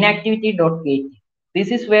to main activity.get. This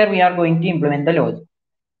is where we are going to implement the logic.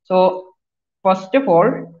 So first of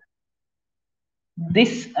all,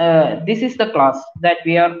 this is the class that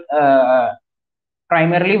we are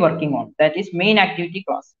primarily working on. That is main activity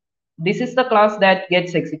class. This is the class that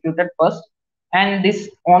gets executed first, and this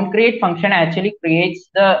onCreate function actually creates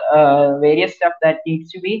the various stuff that needs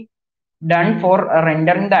to be done for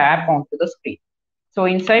rendering the app onto the screen. So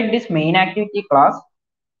inside this main activity class,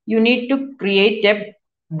 you need to create a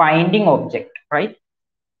binding object, right?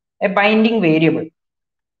 A binding variable.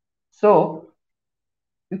 So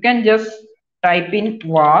you can just type in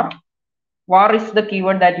var. Var is the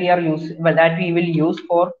keyword that we are using, that we will use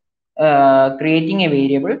for creating a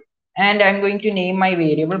variable, and I'm going to name my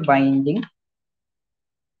variable binding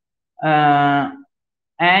and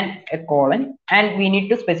a colon, and we need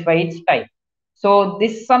to specify its type. So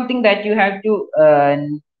this is something that you have to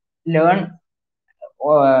learn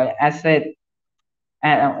as a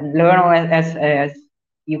learn as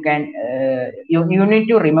you can you need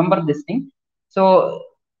to remember this thing. So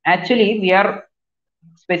actually we are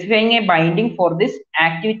specifying a binding for this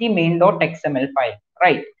activity main.xml file,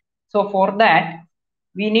 right? So for that,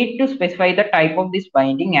 we need to specify the type of this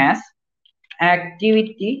binding as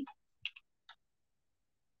activity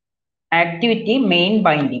main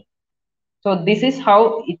binding. So this is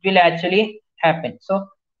how it will actually happen. So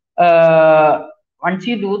once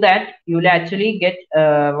you do that, you will actually get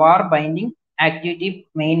var binding activity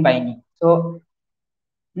main binding. So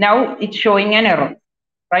now it's showing an error,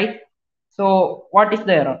 right? So what is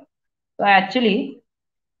the error? So actually,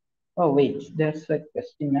 oh wait, there's a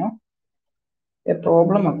question now. A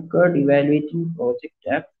problem occurred evaluating project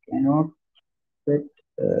app cannot get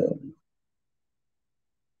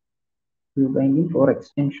binding for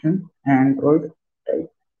extension Android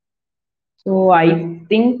type. So I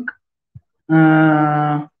think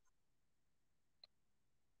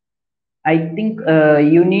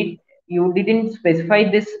you didn't specify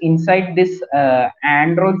this inside this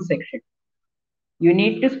Android section. You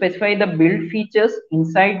need to specify the build features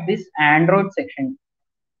inside this Android section.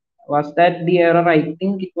 Was that the error? I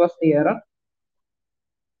think it was the error.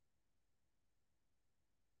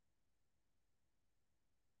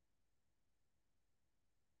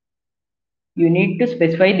 You need to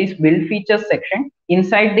specify this build features section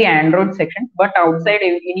inside the Android section, but outside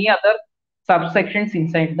any other subsections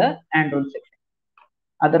inside the Android section.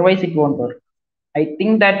 Otherwise, it won't work. I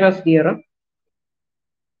think that was the error.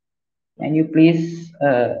 Can you please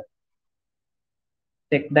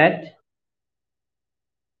check that?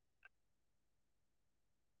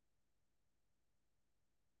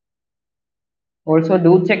 Also,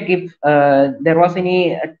 do check if there was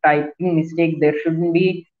any typing mistake. There shouldn't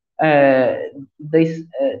be this.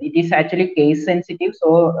 It is actually case sensitive,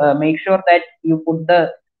 so make sure that you put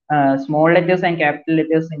the small letters and capital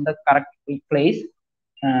letters in the correct place.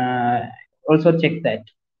 Also check that.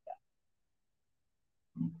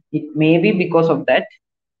 It may be because of that.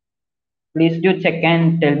 Please do check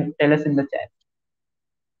and tell us in the chat.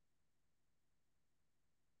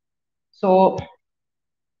 So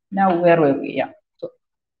now where were we? Yeah. So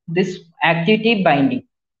this activity main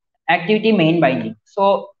binding.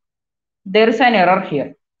 So there is an error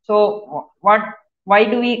here. So why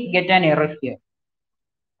do we get an error here?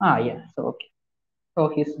 Yeah. So okay. So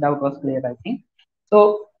his doubt was clear, I think.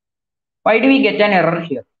 So why do we get an error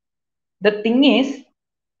here? The thing is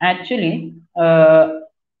actually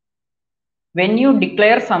when you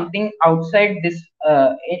declare something outside this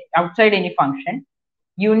outside any function,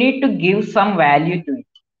 you need to give some value to it,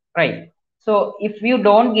 right? So if you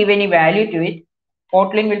don't give any value to it,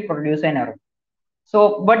 Kotlin will produce an error.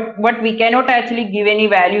 So but we cannot actually give any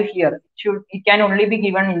value here. It can only be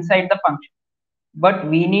given inside the function, but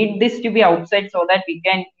we need this to be outside so that we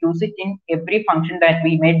can use it in every function that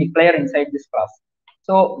we may declare inside this class.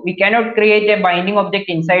 So we cannot create a binding object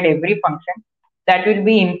inside every function. That will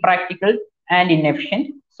be impractical and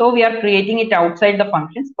inefficient. So we are creating it outside the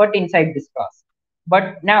functions, but inside this class.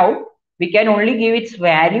 But now we can only give its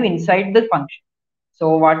value inside the function.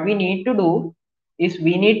 So what we need to do is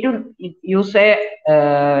we need to use a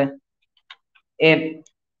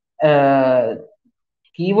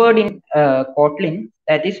keyword in Kotlin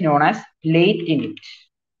that is known as late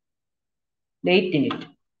init.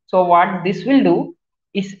 So what this will do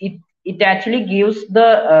is it actually gives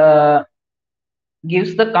the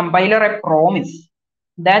compiler a promise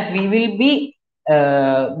that we will be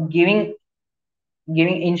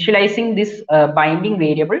initializing this binding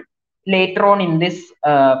variable later on in this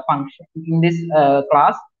function in this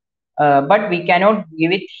class, but we cannot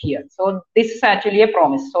give it here. So this is actually a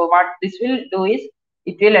promise. So what this will do is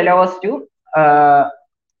it will allow us to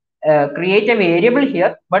create a variable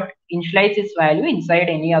here, but initialize its value inside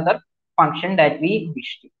any other function that we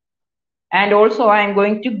wish to. And also I am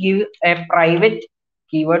going to give a private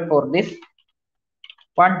keyword for this.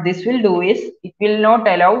 What this will do is it will not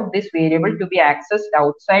allow this variable to be accessed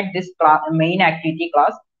outside this main activity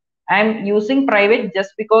class. I am using private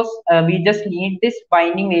just because we just need this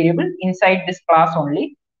binding variable inside this class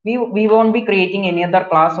only. We won't be creating any other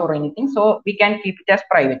class or anything, so we can keep it as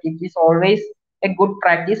private. It is always a good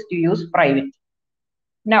practice to use private.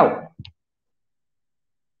 Now,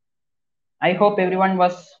 I hope everyone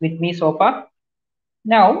was with me so far.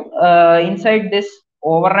 Now, inside this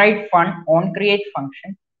override on create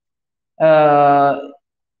function,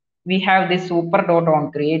 we have this super dot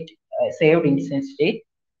on create saved instance state,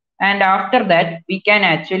 and after that we can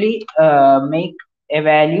actually make a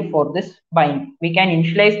value for this bind. We can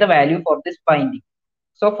initialize the value for this binding.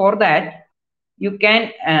 So for that, you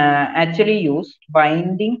can actually use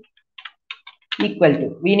binding equal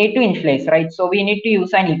to. We need to initialize, right? So we need to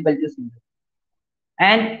use an equal to symbol,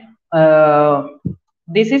 and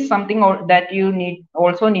this is something that you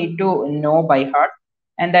also need to know by heart,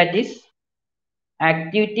 and that is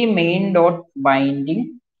activity main dot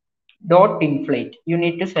binding dot inflate. You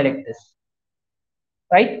need to select this,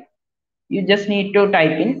 right? You just need to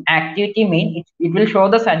type in activity main. It will show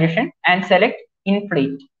the suggestion and select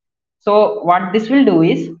inflate. So what this will do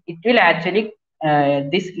is it will actually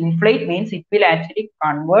this inflate means it will actually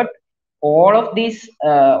convert all of these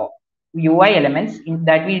UI elements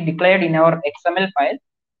that we declared in our XML file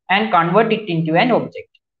and convert it into an object.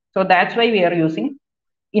 So that's why we are using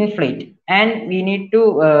inflate, and we need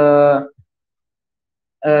to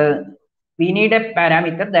uh, we need a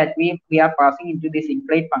parameter that we are passing into this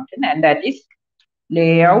inflate function, and that is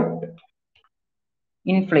layout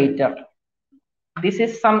inflator. This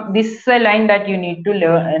is a line that you need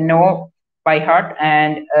to know by heart,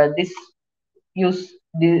 and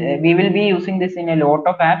we will be using this in a lot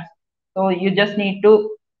of apps. So you just need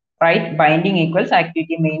to write binding equals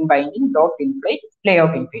activity main binding dot inflate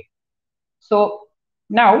layout inflate. So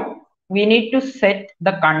now we need to set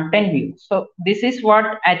the content view. So this is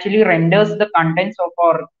what actually renders the contents of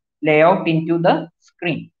our layout into the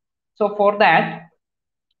screen. So for that,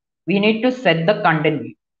 we need to set the content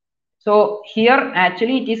view. So here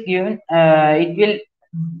actually it is given, it will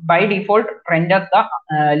by default render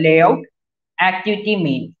the layout activity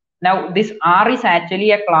main. Now this R is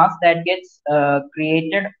actually a class that gets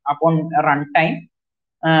created upon runtime,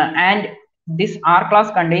 and this R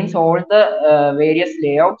class contains all the various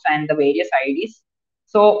layouts and the various IDs.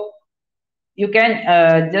 So you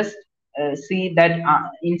can just see that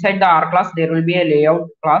inside the R class there will be a layout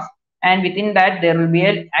class, and within that there will be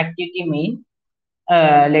an activity main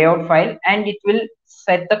layout file, and it will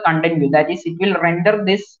set the content view. That is, it will render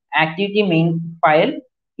this activity main file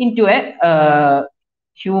into a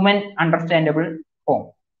human understandable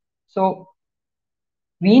form. So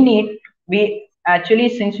we actually,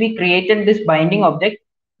 since we created this binding object,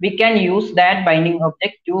 we can use that binding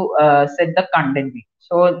object to set the content view.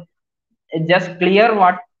 So just clear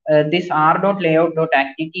what this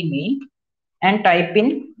r.layout.activity mean, and type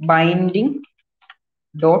in binding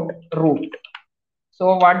dot root.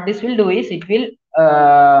 So what this will do is it will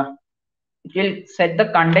set the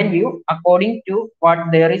content view according to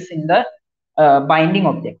what there is in the binding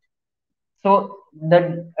object. So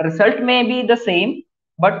the result may be the same,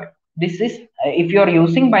 but this is if you are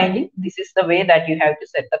using binding, this is the way that you have to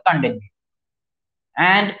set the content view.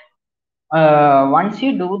 And once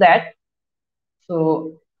you do that,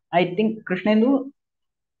 so I think Krishnendu,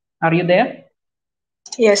 are you there?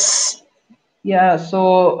 Yes. Yeah.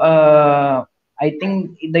 So I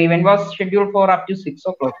think the event was scheduled for up to 6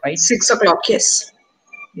 o'clock, right? 6 o'clock. Yes.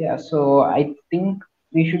 Yeah. So I think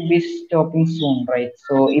we should be stopping soon, right?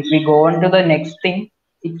 So if we go on to the next thing,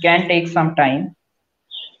 it can take some time.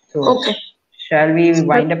 So okay. Shall we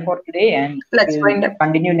wind up for today, and let's we'll wind up.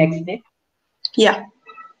 continue next day? Yeah.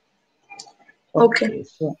 Okay.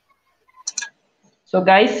 So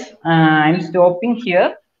guys, I'm stopping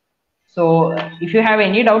here. So if you have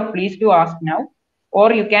any doubt, please do ask now,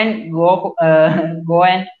 or you can go and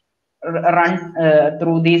run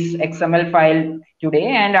through this XML file today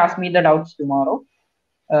and ask me the doubts tomorrow.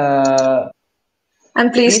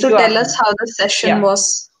 And please to tell us how the session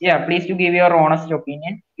was. Yeah, please to give your honest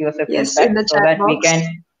opinion, give us a feedback in the so chat that box.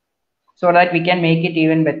 we can make it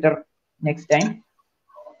even better next time.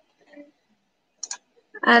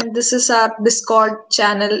 And this is our Discord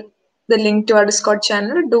channel, the link to our Discord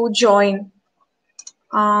channel. Do join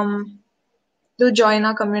our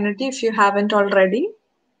community if you haven't already.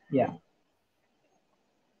 Yeah.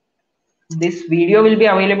 This video will be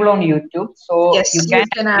available on YouTube, so yes, you can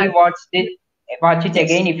actually watch it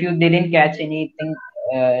again if you didn't catch anything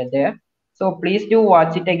there. So please do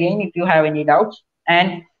watch it again if you have any doubts,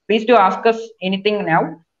 and please do ask us anything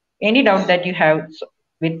now, any doubt that you have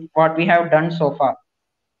with what we have done so far.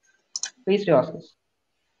 Please do ask us.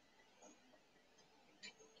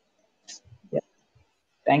 Yeah.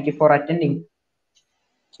 Thank you for attending.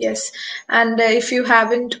 Yes, and if you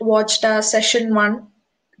haven't watched session 1,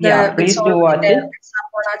 please do watch it. It's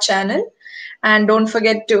up on our channel. And don't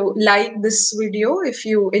forget to like this video if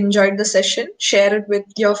you enjoyed the session, share it with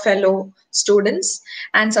your fellow students,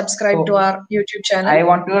 and subscribe to our YouTube channel. I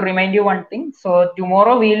want to remind you one thing. So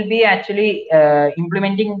tomorrow we will be actually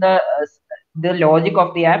implementing the logic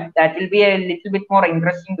of the app. That will be a little bit more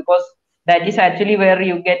interesting, because that is actually where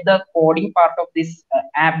you get the coding part of this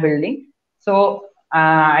app building. So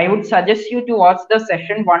I would suggest you to watch the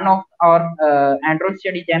session 1 of our Android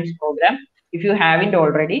Study Jams program if you haven't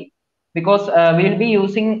already, because we will be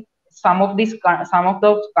using some of those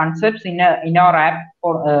concepts in our app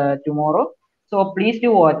for tomorrow. So please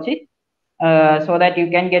do watch it. so that you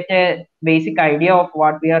can get a basic idea of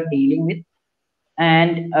what we are dealing with.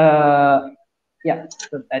 And yeah,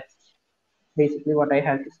 so that's basically what I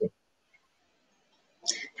have to say.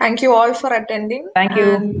 Thank you all for attending, Thank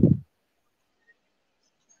and you.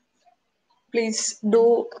 please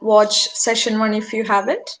do watch session 1 if you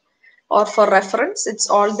haven't, or for reference, it's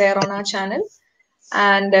all there on our channel.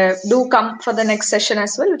 And do come for the next session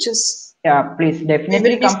as well, which is Yeah, please we definitely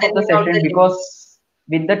will be come for the sending out session, the because links.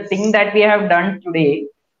 with the thing that we have done today,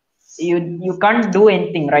 you can't do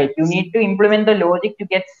anything, right? You need to implement the logic to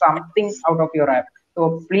get something out of your app.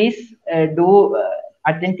 So please do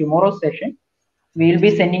attend tomorrow's session. We'll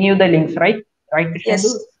be sending you the links, right, Krishnendu?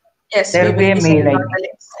 Yes, yes, There we will be will a be mail, sending I out think. the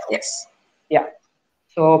links. Yes. Yeah.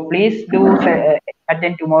 So please do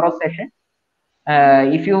attend tomorrow's session.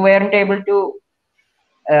 If you weren't able to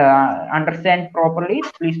understand properly,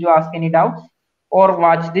 please do ask any doubts, or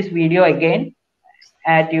watch this video again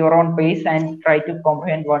at your own pace and try to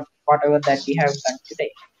comprehend whatever that we have done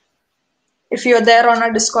today. If you're there on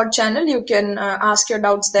our Discord channel, you can ask your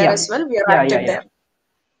doubts there Yeah, as well. We are yeah. active there.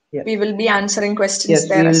 Yes, We will be answering questions yes,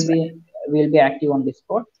 there as well. we'll be active on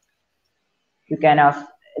Discord. You can ask.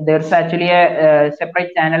 There's actually a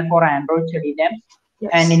separate channel for Android study jams,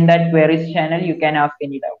 and Yes. in that queries channel, you can ask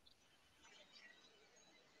any doubts.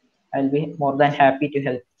 I'll be more than happy to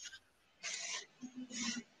help.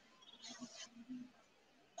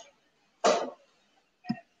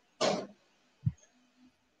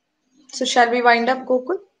 So shall we wind up,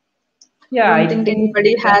 Gokul? Yeah, I don't I think think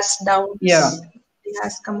anybody we can. has Yeah, doubts. He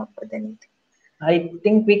has come up with anything. I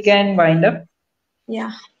think we can wind up.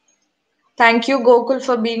 Yeah. Thank you, Gokul,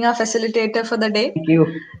 for being our facilitator for the day. Thank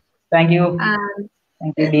you. Thank you. And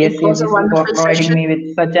Thank you, it DSC was a Officer, for wonderful providing session. me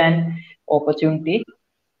with such an opportunity.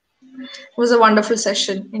 It was a wonderful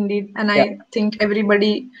session indeed. And Yeah, I think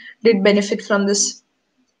everybody did benefit from this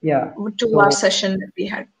yeah. 2 hour So, session that we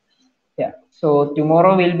had. yeah. So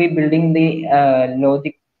tomorrow we'll be building the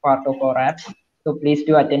logic part of our app. So please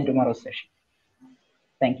do attend tomorrow's session.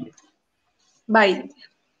 Thank you. Bye.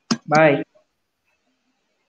 Bye.